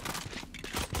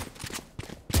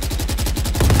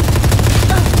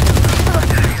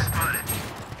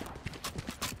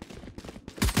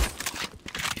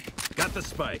 Got the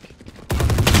spike.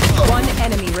 One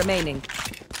enemy remaining.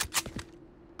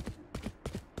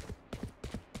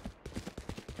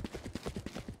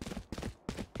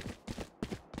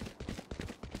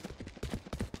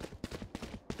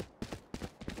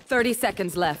 Thirty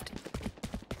seconds left.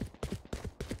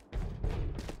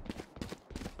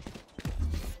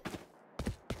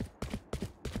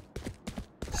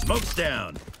 Smoke's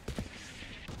down.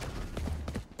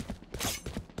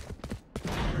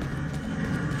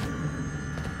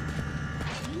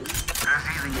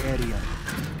 Revealing area.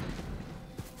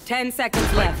 10 seconds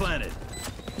Spike left. planted.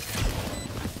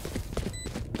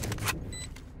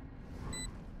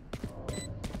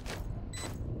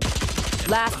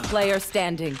 Last player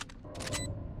standing.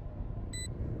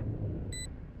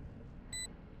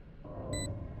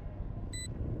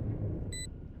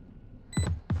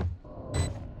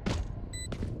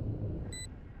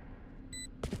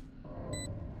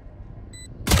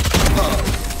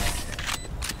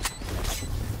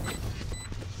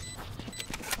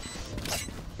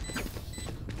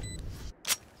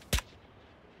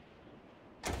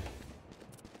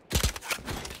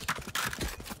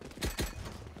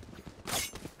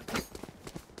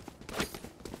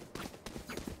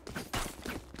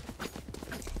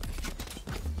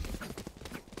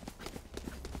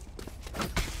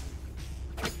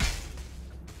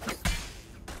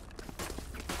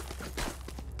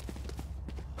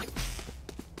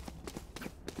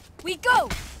 We go!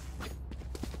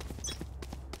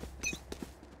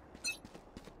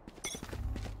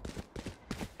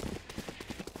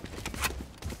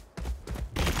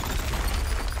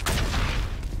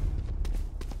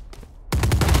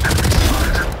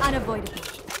 Unavoidable.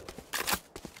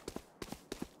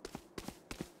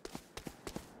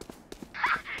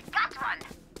 Got one.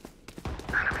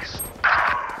 Enemies.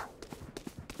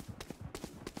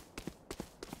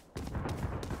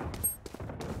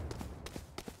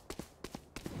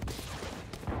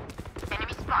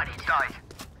 die.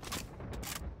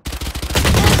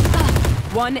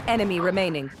 One enemy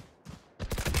remaining.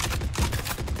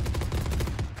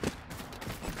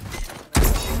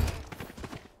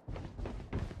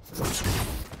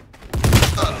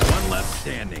 One left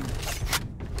standing.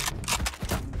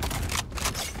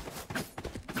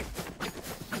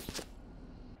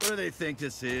 What do they think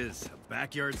this is? A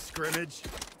backyard scrimmage?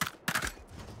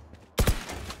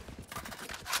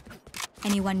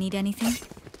 Anyone need anything?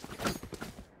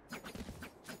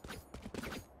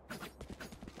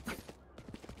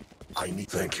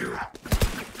 Thank you.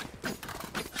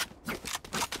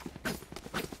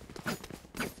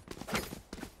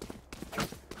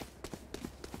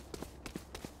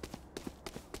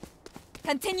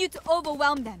 Continue to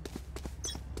overwhelm them.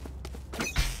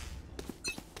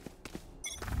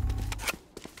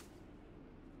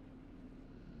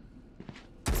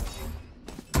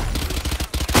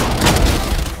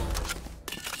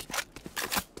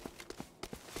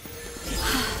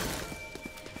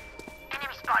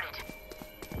 Enemy spotted.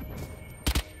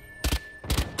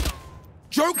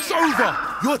 Joke's over!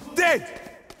 You're dead!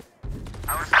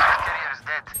 Our spike carrier is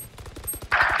dead.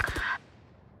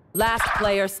 Last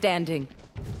player standing.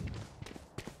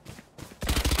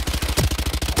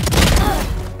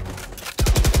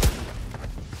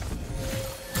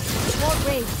 Wall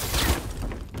raised.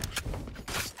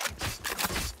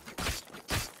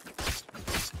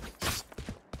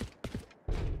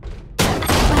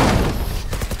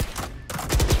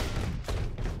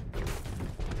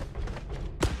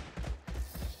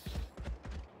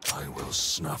 I will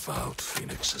snuff out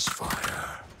Phoenix's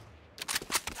fire.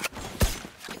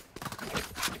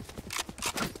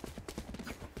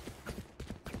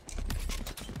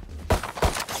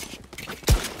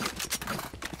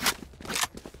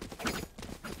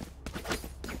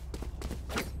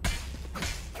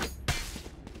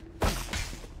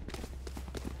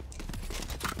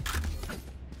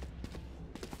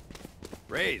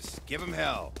 Raze, give him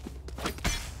hell.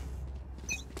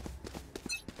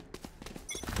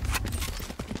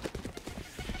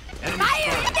 Enemy Fire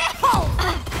in spotted. the hole!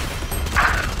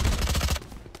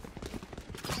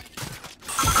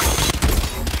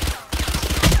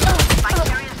 Spike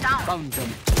carrier is down. Found them.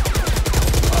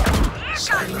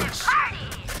 Silence.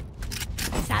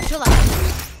 Satchel up.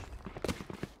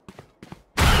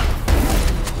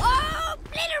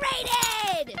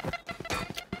 Obliterated!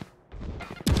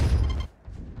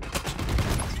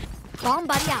 Bomb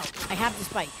buddy out. I have the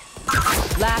spike.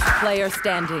 Last player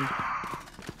standing.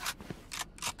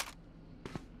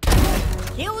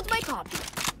 Killed my copy.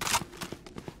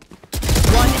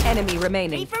 One enemy Wait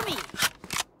remaining. for me.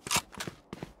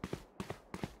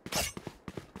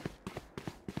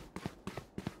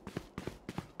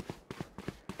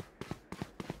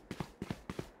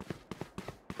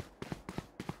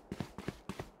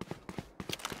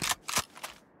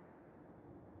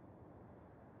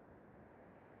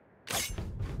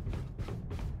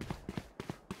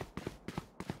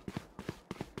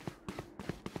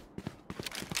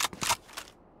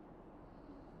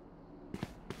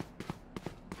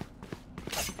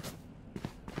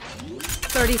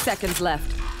 Thirty seconds left.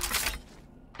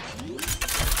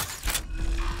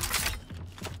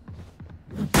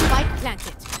 Spike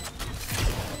planted.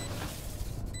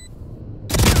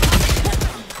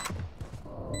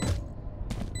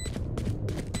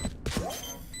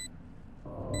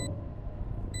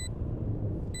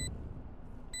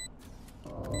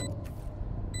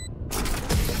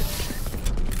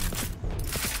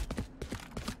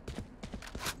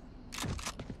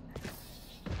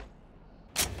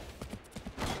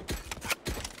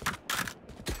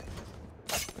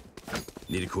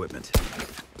 Need equipment.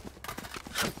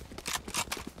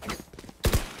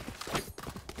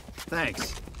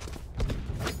 Thanks.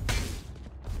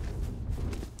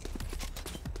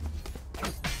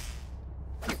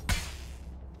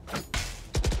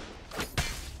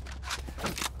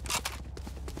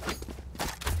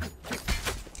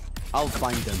 I'll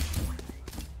find them.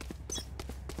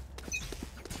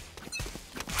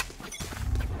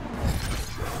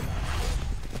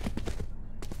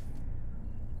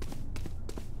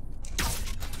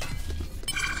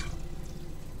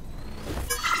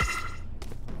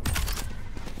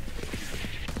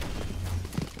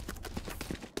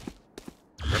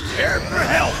 Prepare for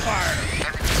hellfire!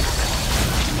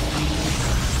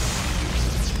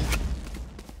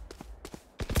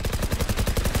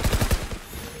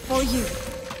 For you.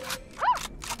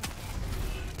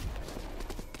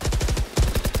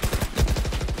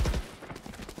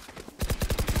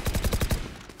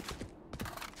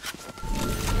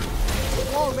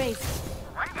 Wall raised.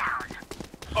 One down.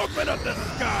 Open up the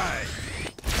sky!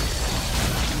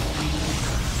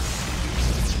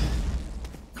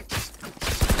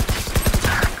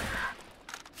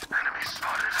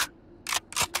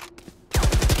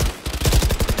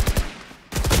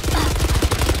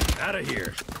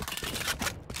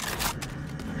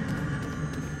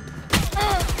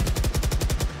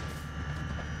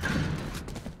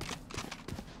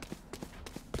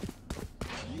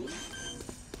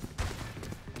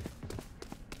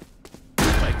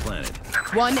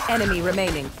 One enemy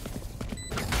remaining.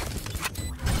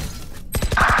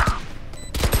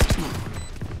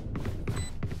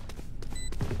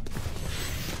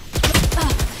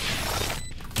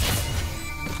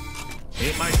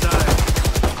 Ain't my side.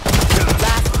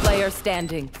 Last player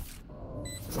standing.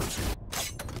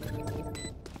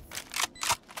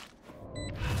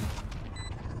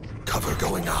 Cover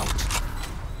going out.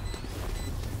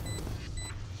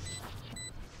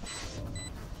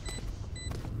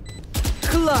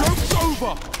 Joke's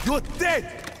over! You're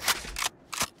dead!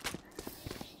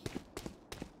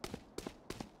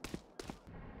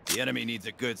 The enemy needs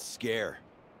a good scare.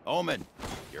 Omen,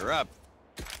 you're up.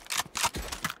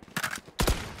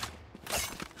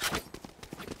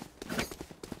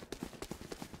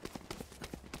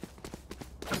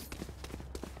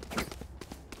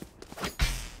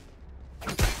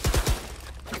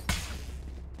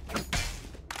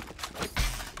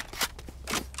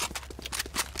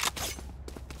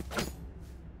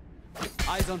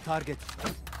 Eyes on target.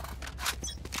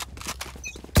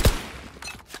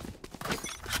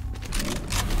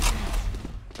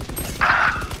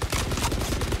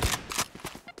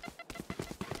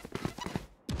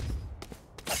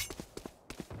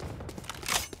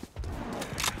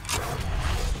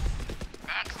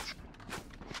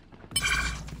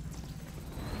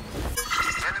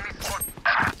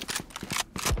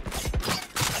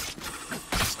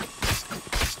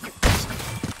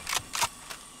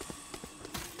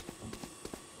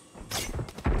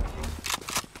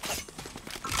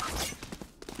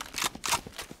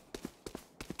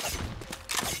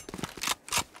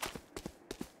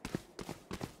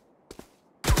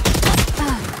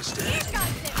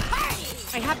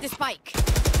 I have the spike.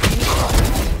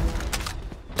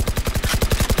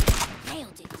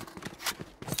 Nailed it.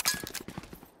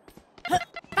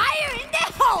 Fire in the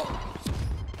hole!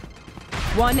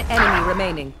 One enemy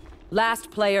remaining. Last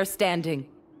player standing.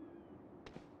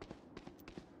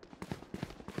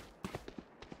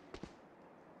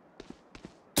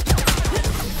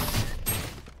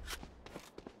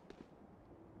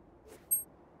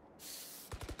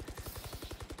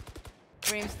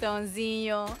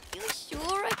 Brimstonezinho, you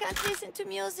sure I can't listen to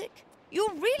music?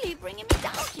 You're really bringing me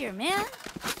down here, man.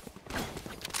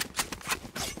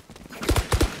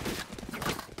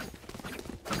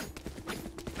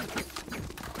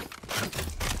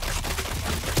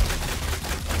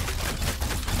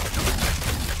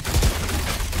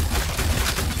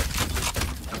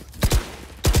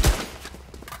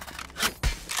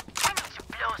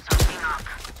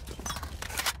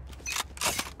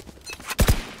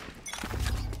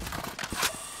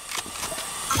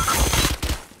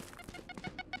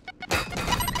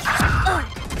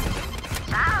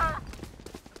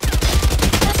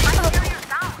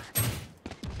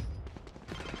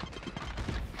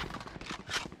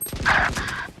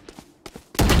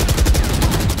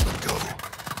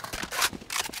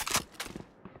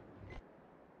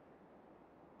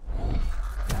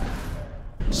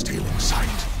 Stealing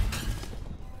sight.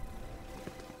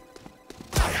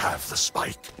 I have the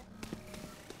spike.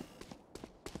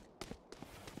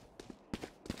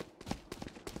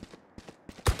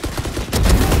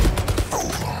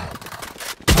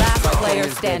 Last player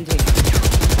standing.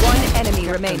 One enemy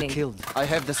remaining. Killed. I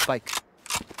have the spike.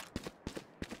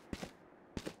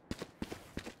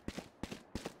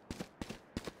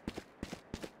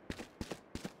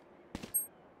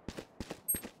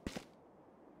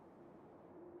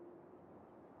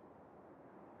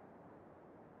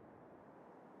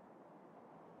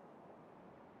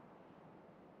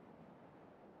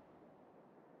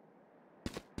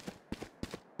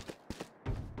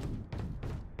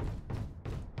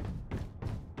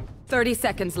 Thirty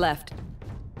seconds left.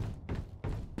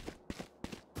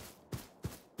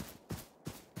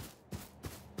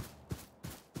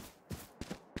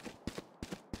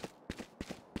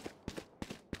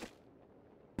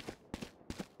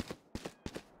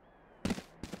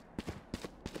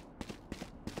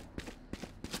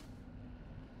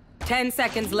 Ten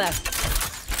seconds left.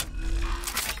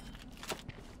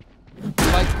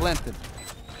 Spike planted.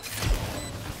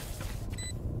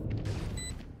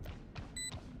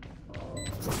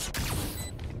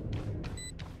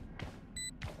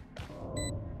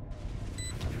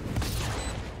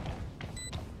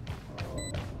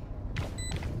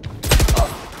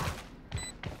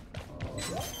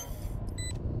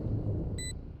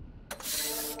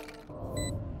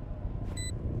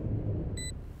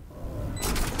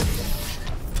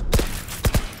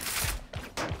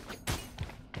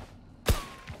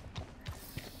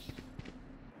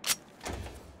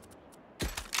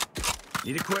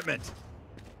 Need equipment.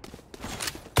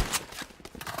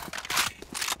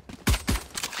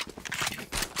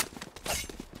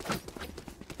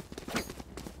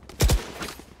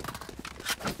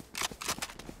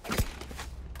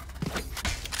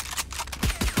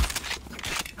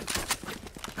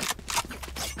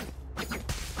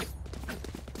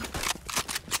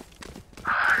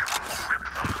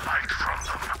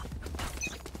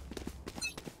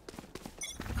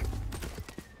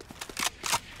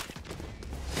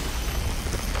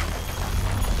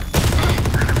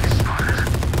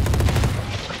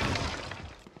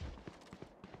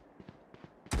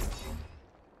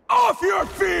 Off your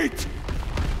feet!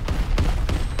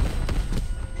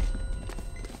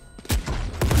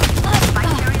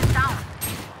 Spike carrier down.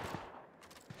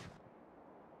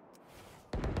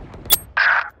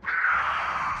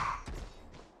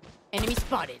 Enemy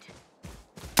spotted.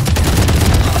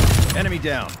 Enemy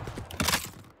down.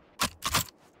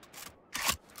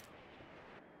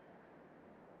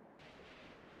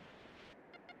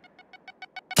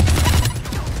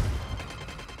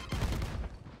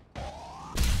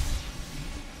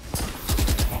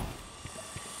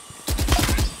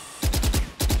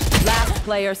 Last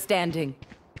player standing.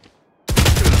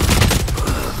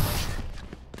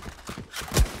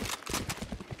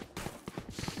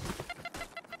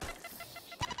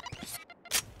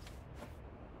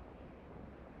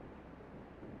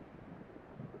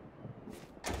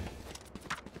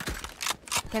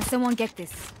 Can someone get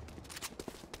this?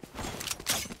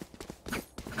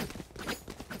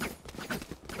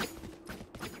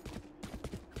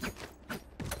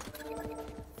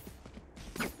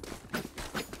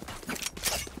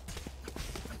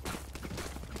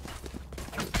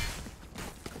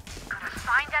 Gotta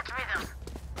find that rhythm.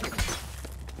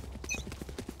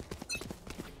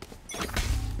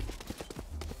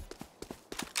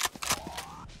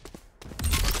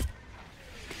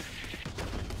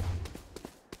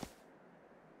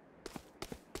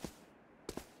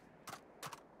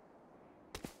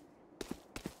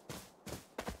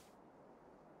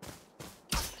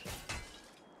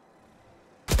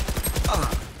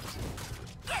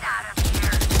 Get out of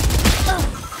here.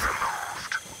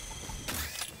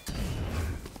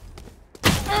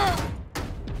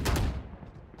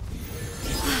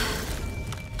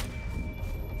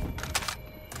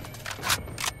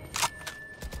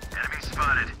 Enemy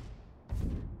spotted.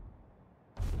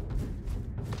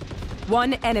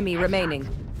 One enemy remaining.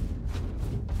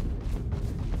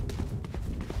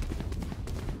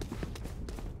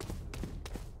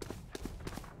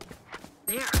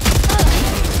 There.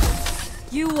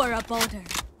 You are a boulder.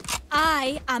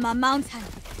 I am a mountain.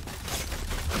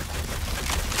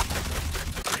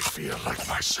 I feel like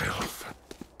myself.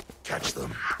 Catch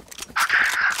them.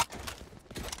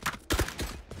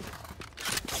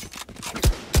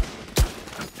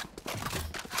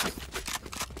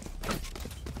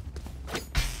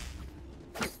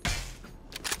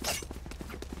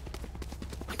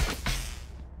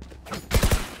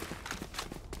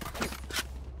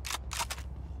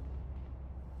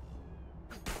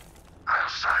 I'll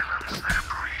silence their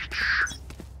breach.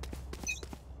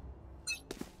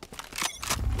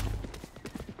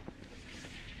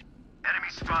 Enemy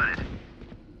spotted.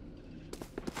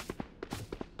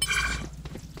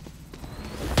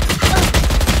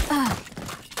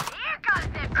 Here comes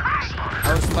the party.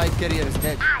 Our spike carrier is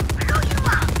dead. I blew you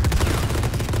up.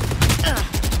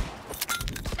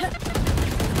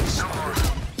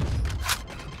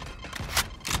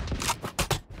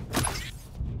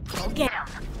 Go get him.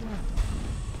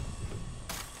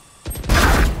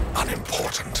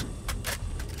 Unimportant.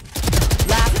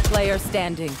 Last player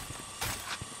standing.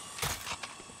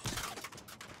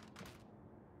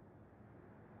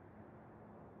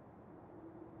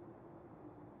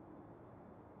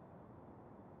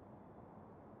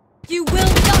 You will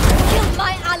not kill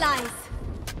my allies!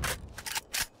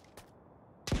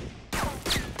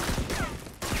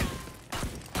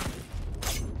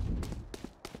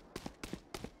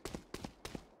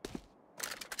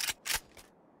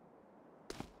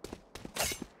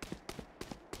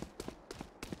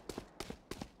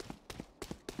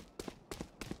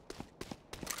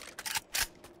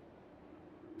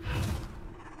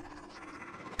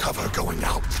 Cover going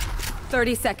out.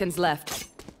 30 seconds left.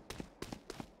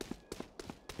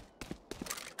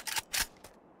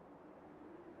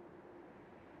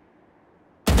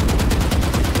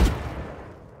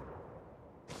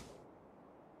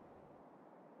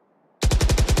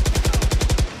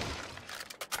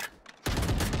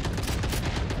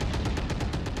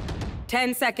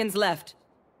 Ten seconds left.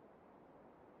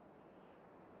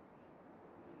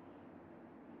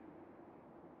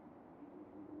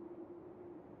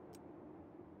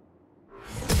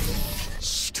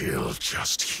 Still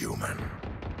just human.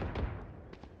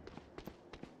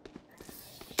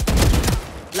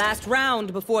 Last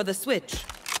round before the switch.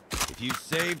 If you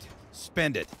saved,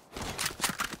 spend it.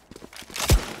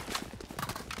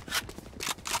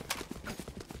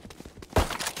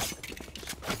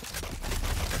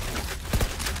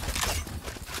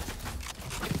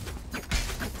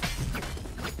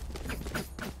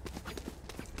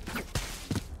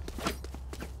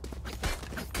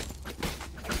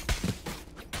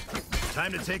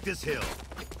 Time to take this hill.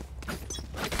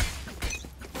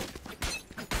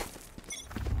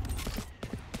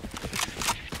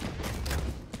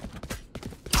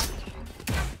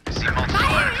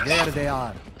 There they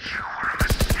are.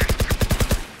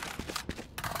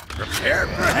 Prepare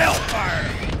for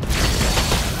hellfire!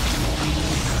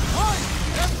 I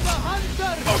am the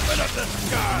hunter! Open up the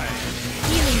sky!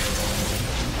 Healing.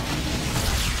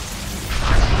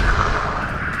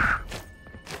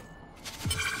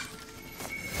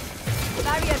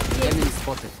 Enemy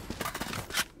spotted.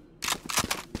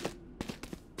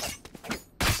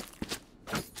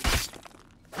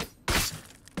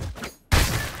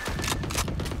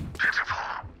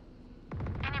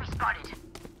 Enemy spotted.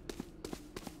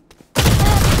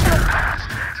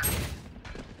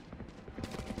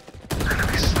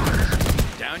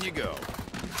 Down you go.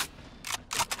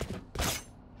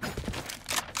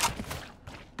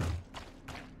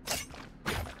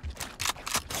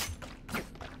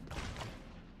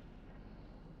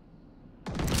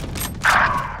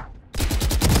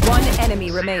 One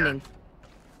enemy remaining.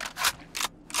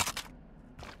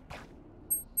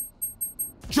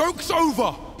 Joke's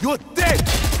over! You're dead!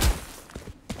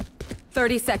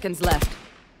 30 seconds left.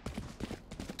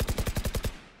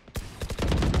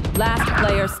 Last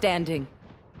player standing.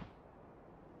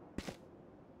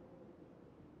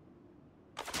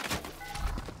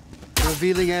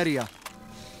 Revealing area.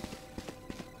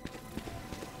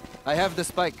 I have the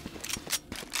spike.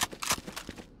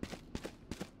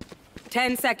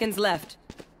 10 seconds left.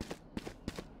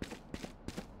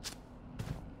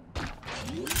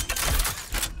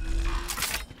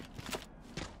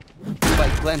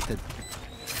 Spike planted.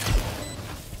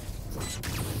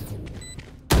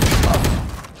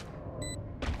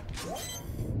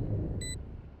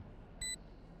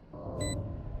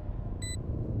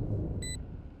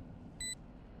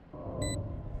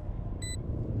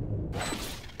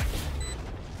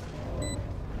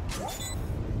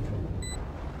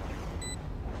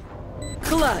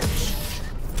 Clutch.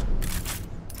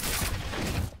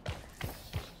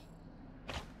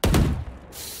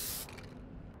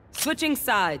 Switching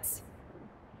sides.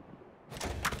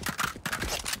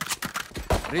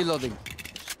 Reloading.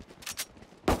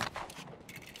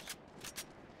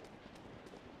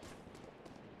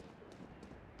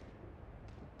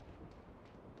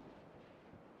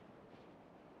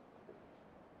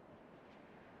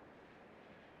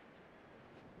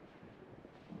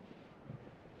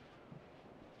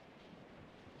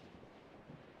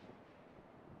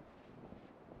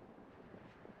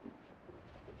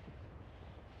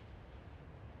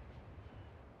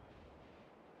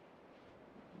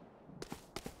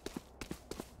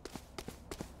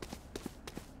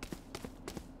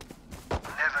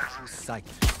 Sight.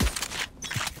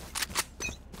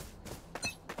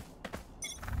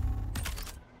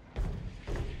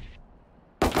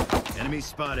 Enemy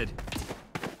spotted.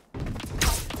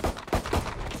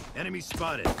 Enemy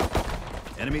spotted.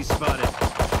 Enemy spotted.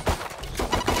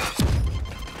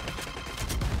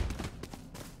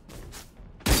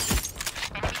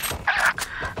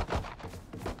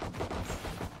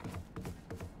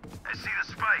 I see the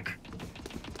spike.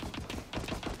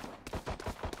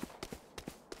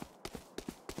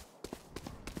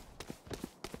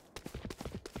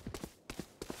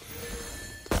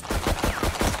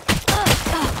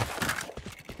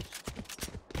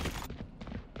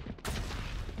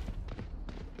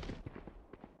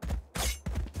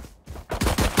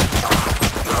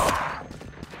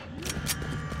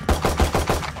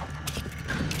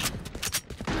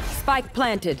 Spike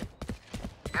planted.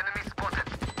 Enemy spotted.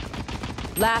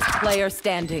 Last player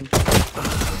standing.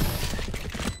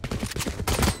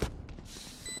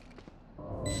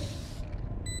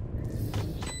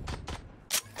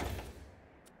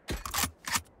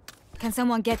 Can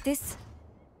someone get this?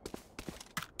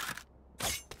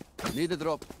 Need a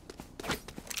drop.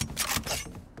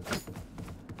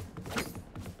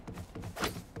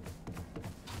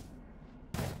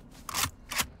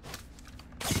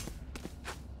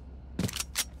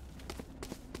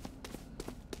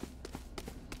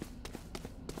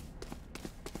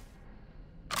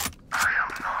 I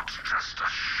am not just a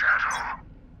shadow.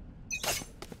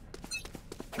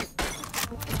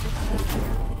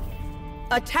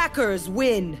 Attackers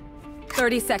win.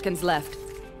 30 seconds left.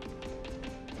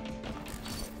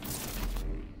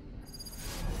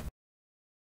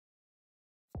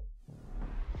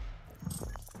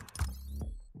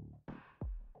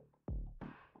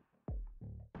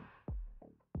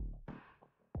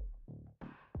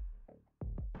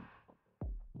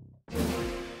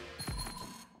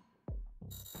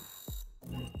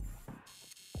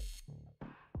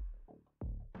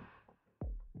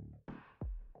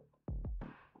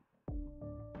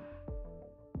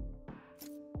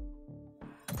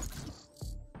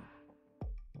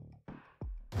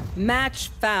 Match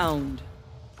found.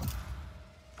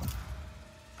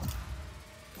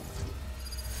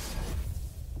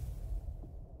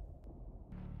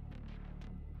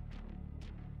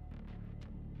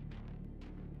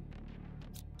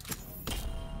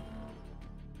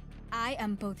 I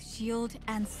am both shield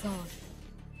and sword.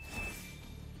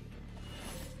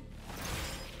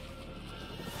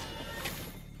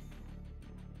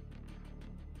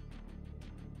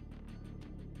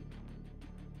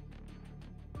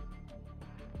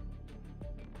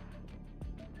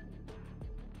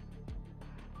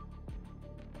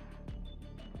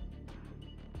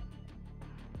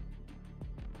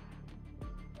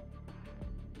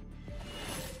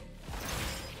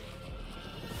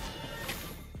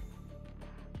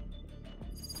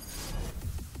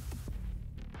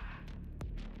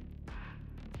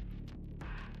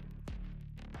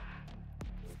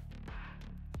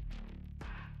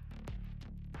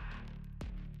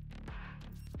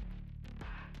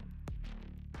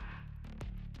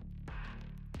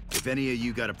 If any of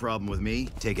you got a problem with me,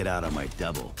 take it out on my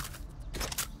double.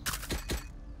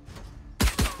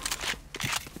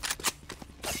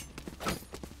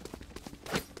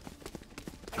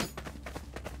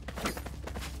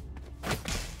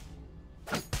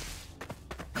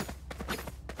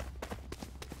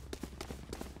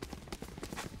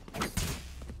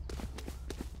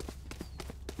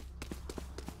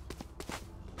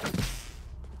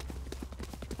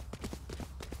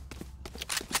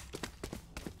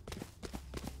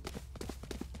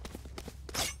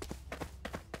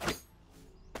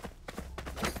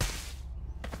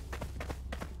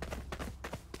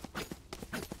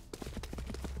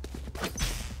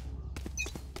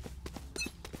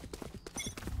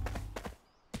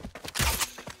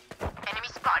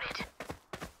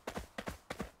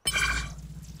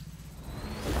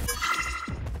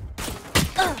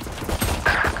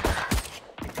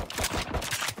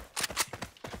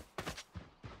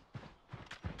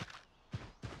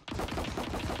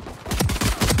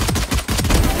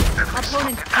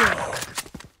 Opponent killed.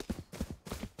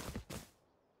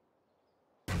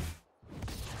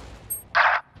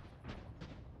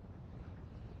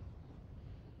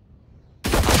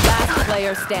 Last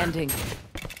player standing.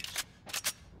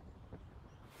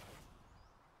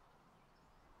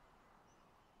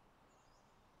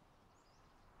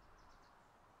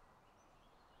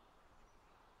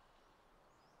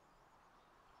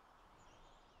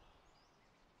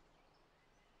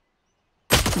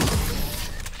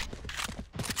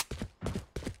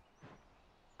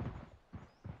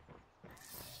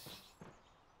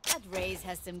 That Raze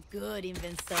has some good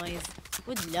inventories.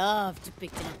 Would love to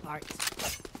pick them apart.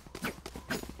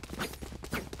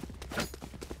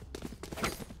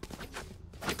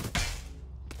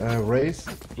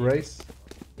 Race,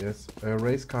 yes,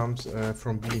 Race comes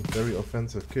from B, very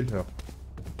offensive, kill her.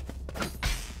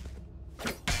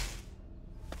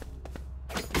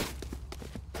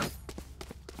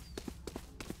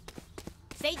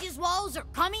 Sage's walls are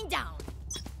coming down.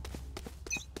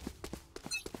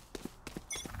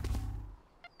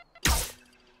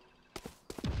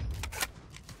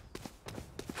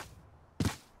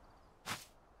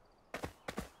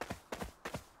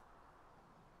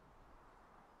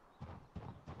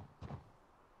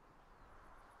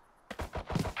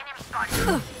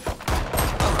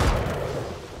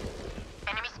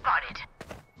 Enemy spotted.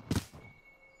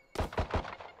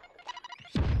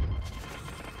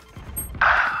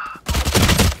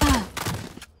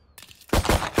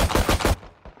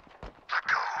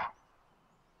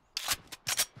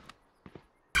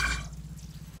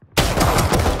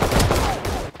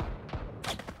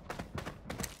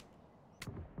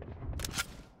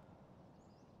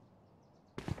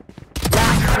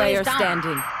 Last player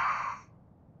standing.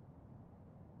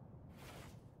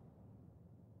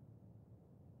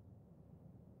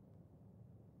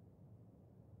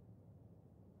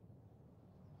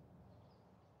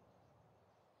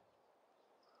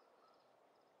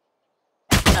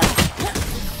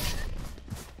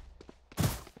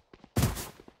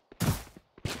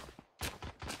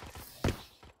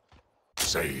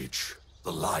 Sage,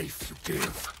 the life you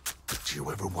give. Do you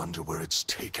ever wonder where it's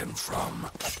taken from?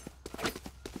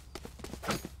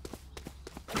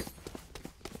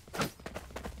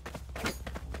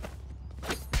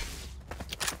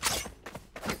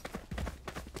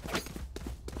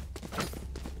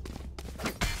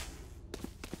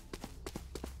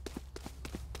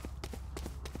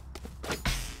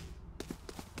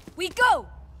 We go!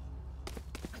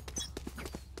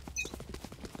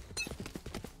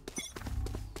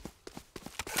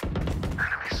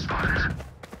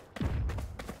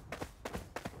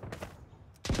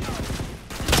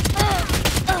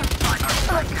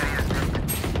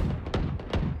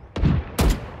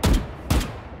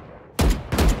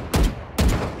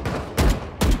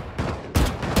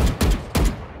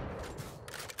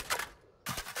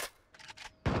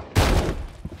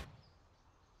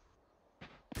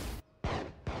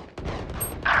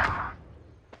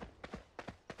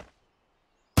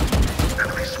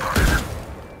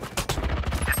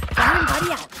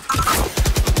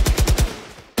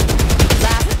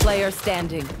 player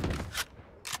standing.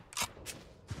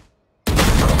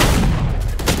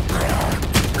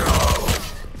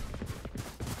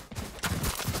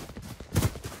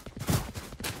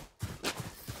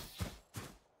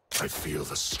 I feel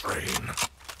the strain.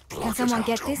 Can someone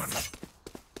get this?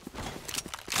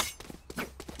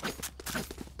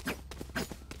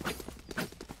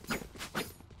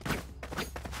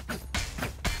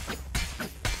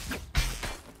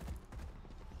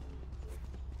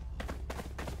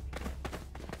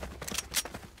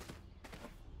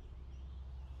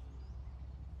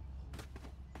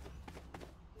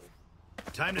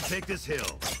 Time to take this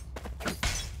hill.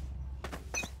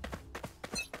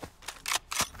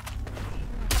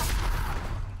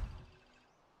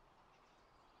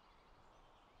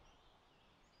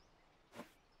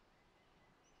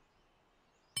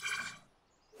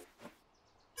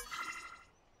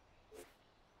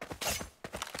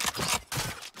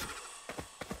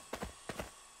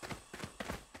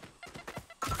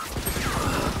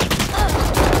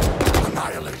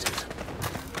 Annihilated.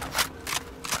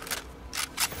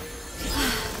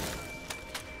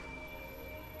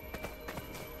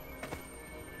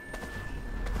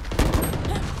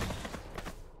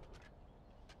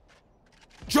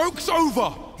 Joke's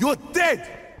over! You're dead!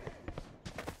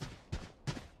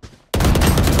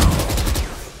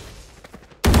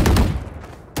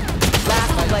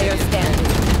 Last player standing.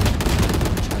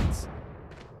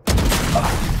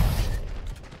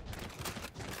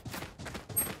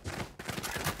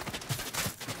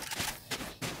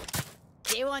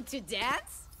 They want to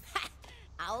dance?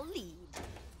 I'll lead.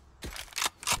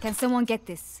 Can someone get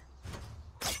this?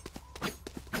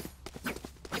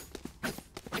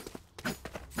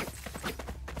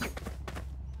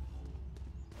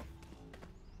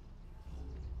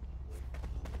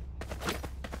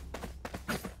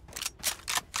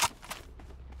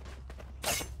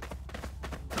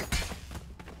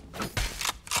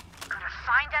 Gotta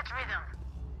find that rhythm.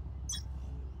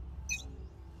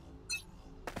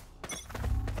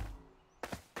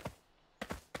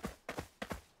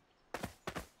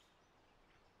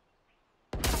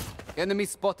 Enemy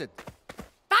spotted.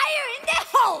 Fire in the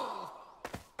hole!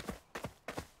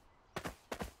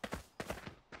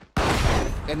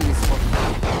 Enemy spotted.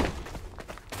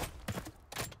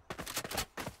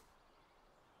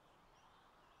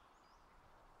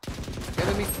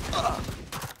 Enemy.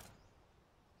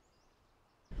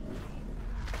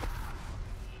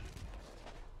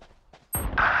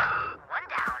 One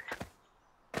down.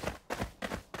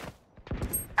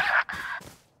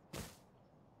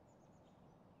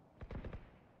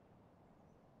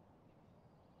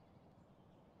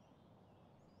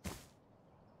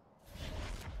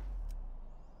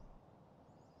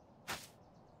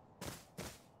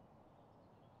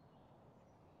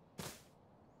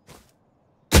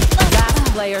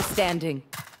 Last player standing.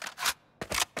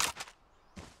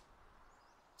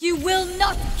 You will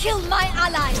not kill my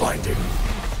ally! Blinding.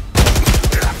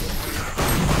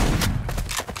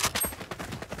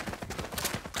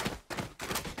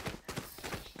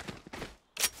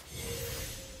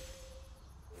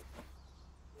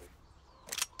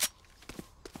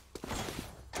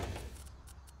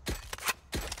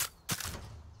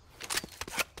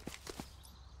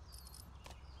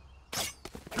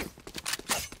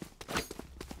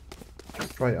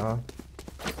 Try A.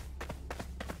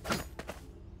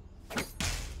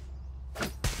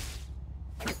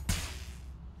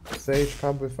 Sage,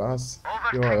 come with us.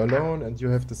 You are alone and you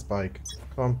have the spike.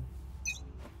 Come.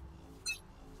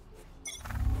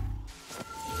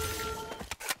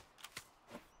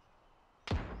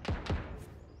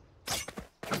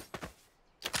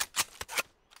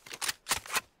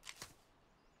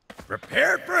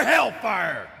 Prepare for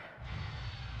hellfire!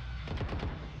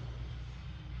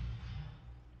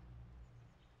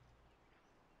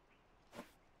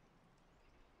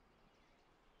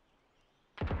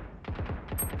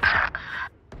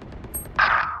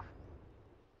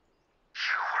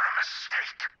 You were a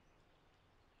mistake.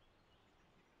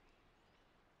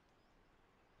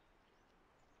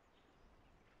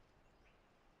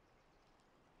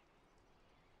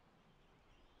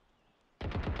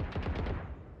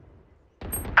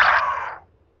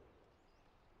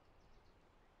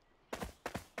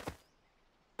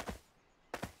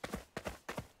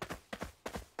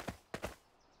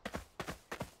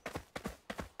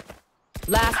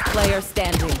 Last player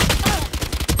standing.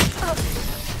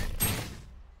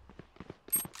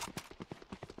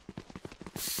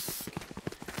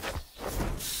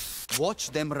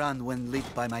 Watch them run when lit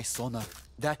by my sonar.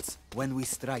 That's when we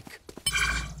strike.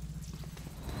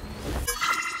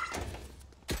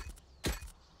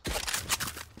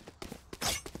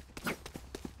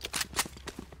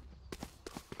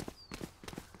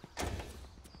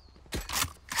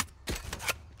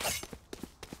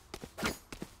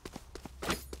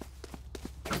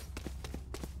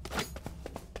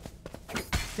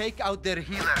 take out their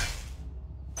healer.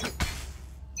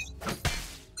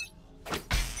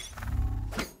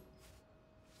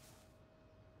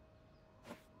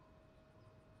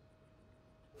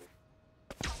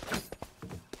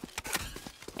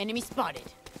 Enemy spotted.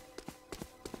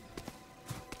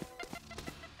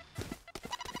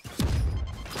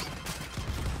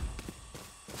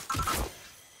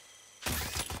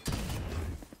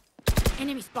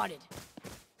 Enemy spotted.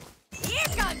 Here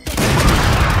comes the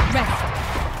rest.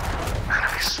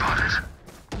 Enemy spotted.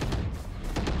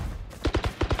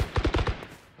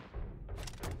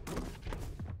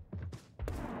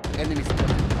 Enemy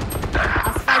spotted.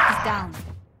 Our spike is down.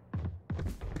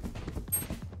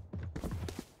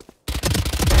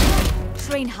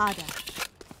 Train harder.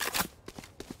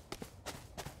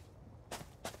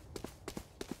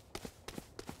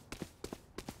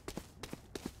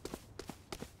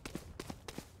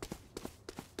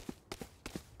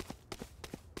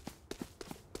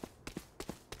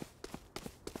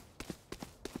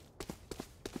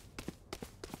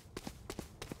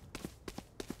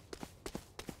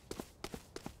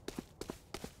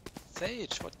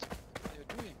 Sage, what are you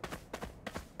doing?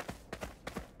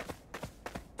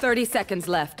 30 seconds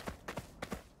left.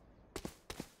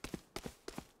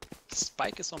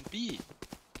 Spike is on B.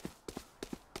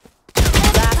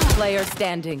 Last player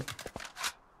standing.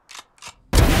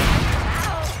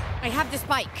 I have the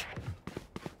spike.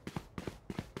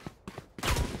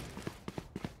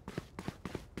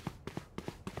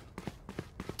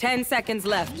 Ten seconds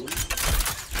left.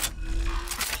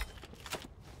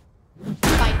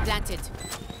 Spike planted.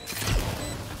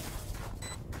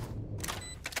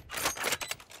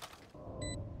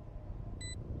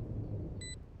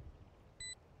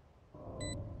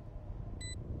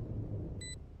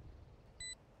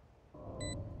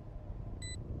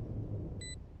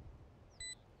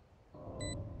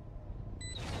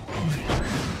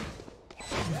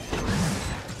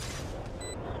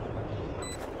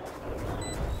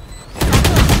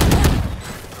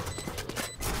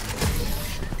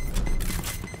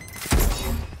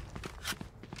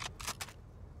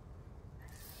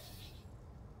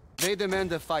 They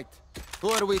demand a fight.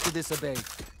 Who are we to disobey?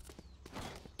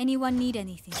 Anyone need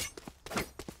anything?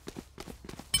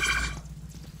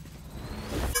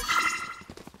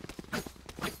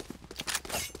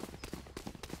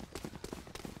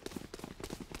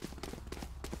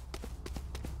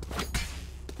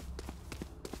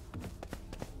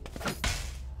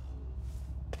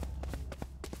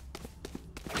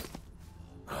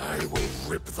 I will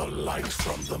rip the light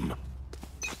from them.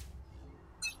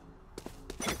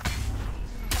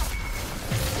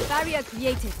 Barrier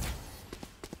created.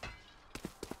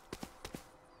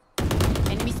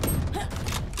 Enemies.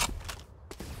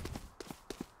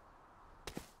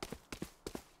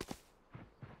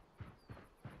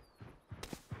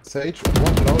 Sage,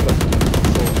 walk louder,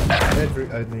 so every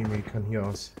enemy can hear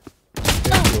us.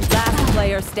 Last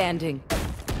player standing.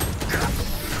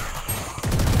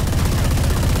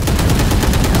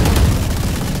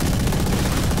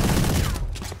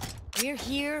 We're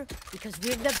here because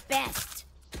we're the best.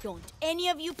 Don't any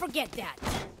of you forget that.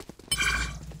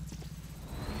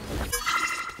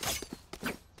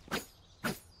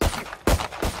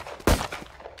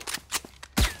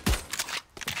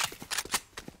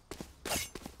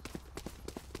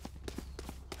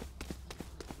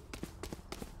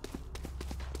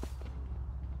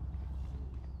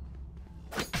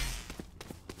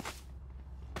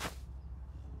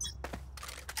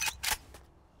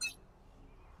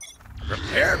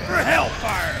 Prepare for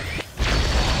hellfire!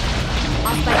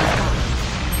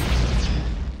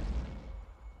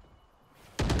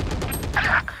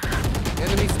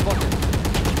 Enemy spotted.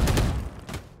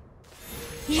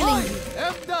 Healing. I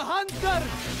am the hunter!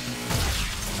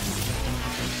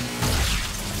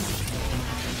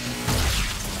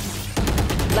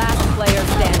 Last player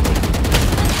standing.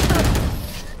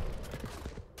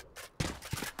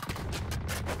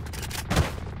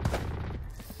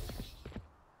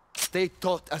 Stay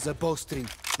taut as a bowstring.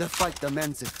 The fight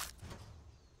demands it.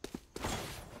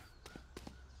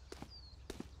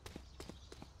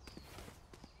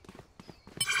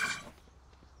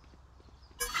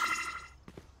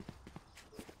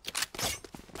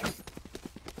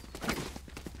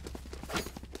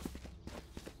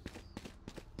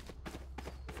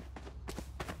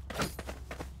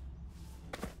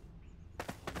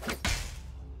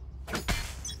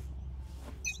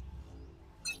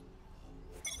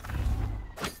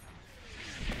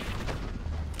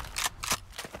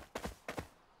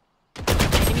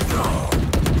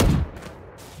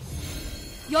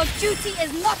 Your duty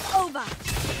is not over!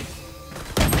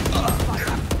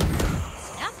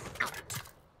 Snap out.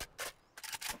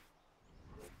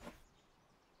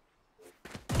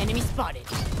 Enemy spotted.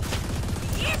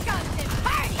 Here comes the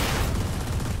party!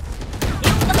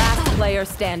 Last player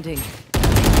standing.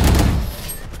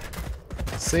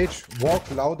 Sage,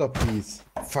 walk louder, please.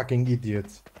 Fucking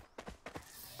idiot.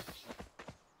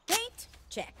 Paint?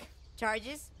 Check.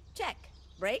 Charges? Check.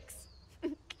 Brakes?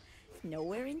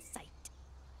 Nowhere in sight.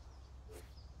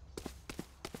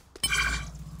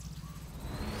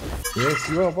 Yes,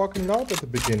 you are walking loud at the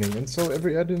beginning, and so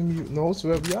every enemy knows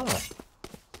where we are.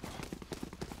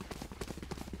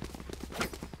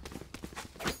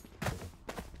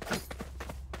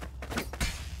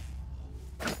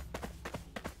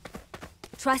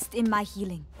 Trust in my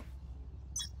healing.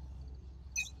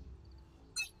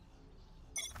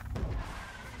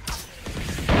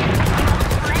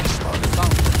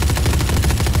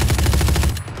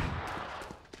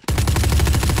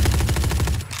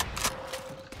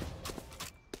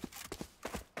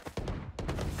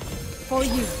 For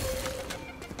you.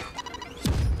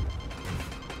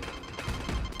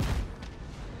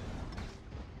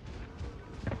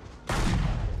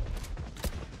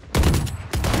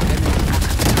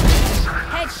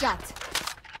 Headshot.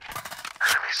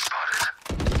 Enemy spotted.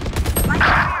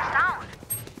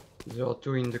 There are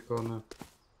two in the corner.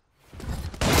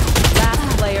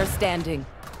 Last player standing.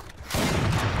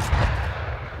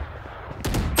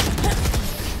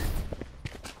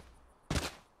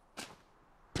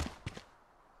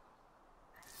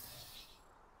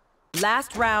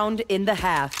 Last round in the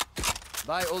half.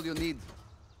 Buy all you need.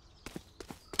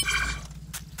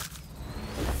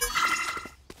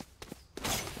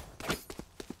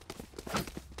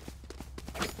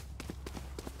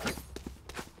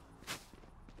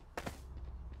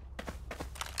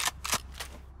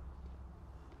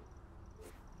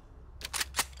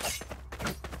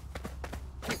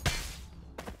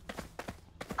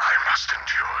 I must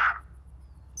endure.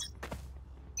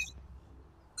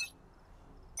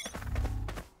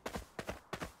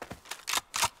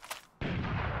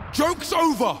 Joke's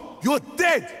over! You're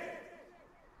dead!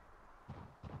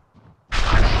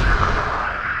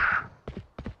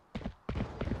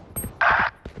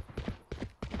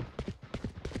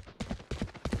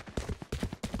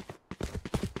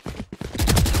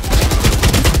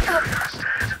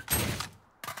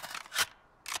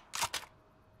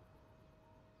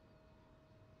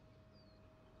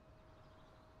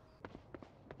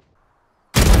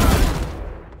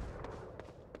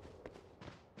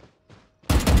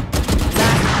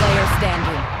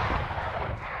 Standing.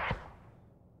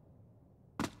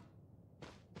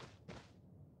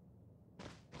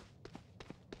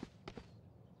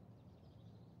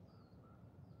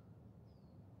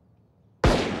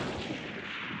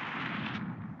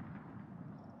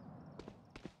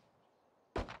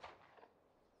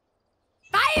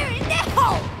 Fire in the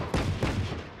hole!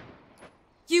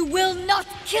 You will not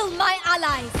kill my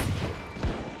allies!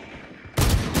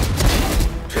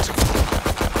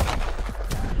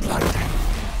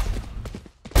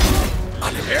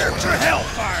 Prepare to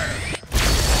hellfire!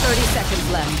 30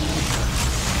 seconds left.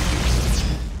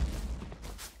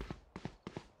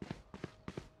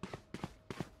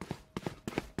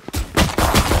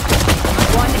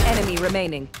 One enemy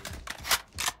remaining.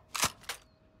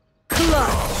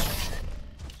 Clutch.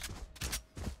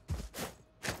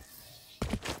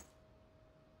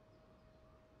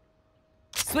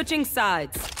 Switching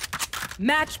sides.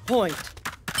 Match point.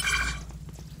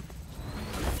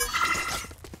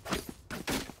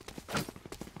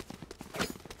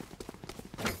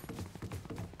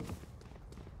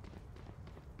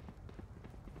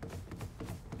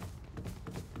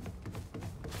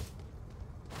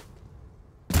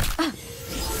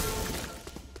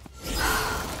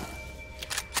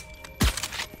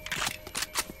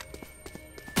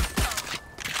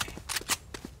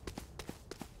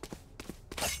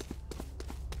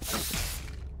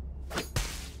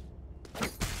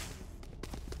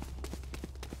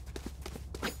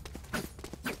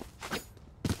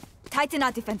 Tighten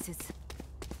our defenses.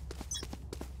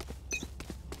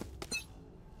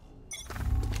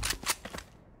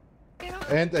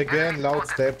 And again, loud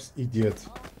steps, idiot.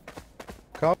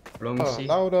 Come Long C.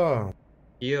 louder.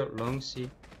 Here, long C.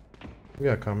 We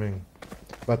are coming.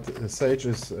 But Sage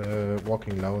is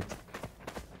walking loud.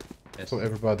 Yes. So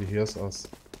everybody hears us.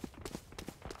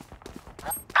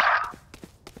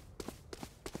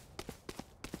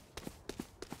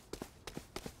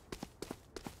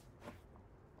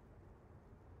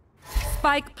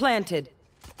 Spike planted.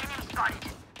 Enemy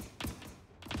spotted.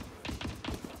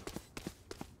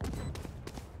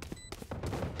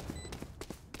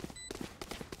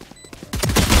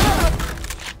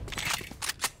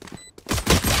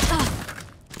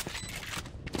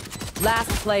 Last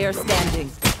player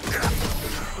standing.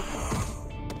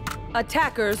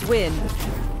 Attackers win.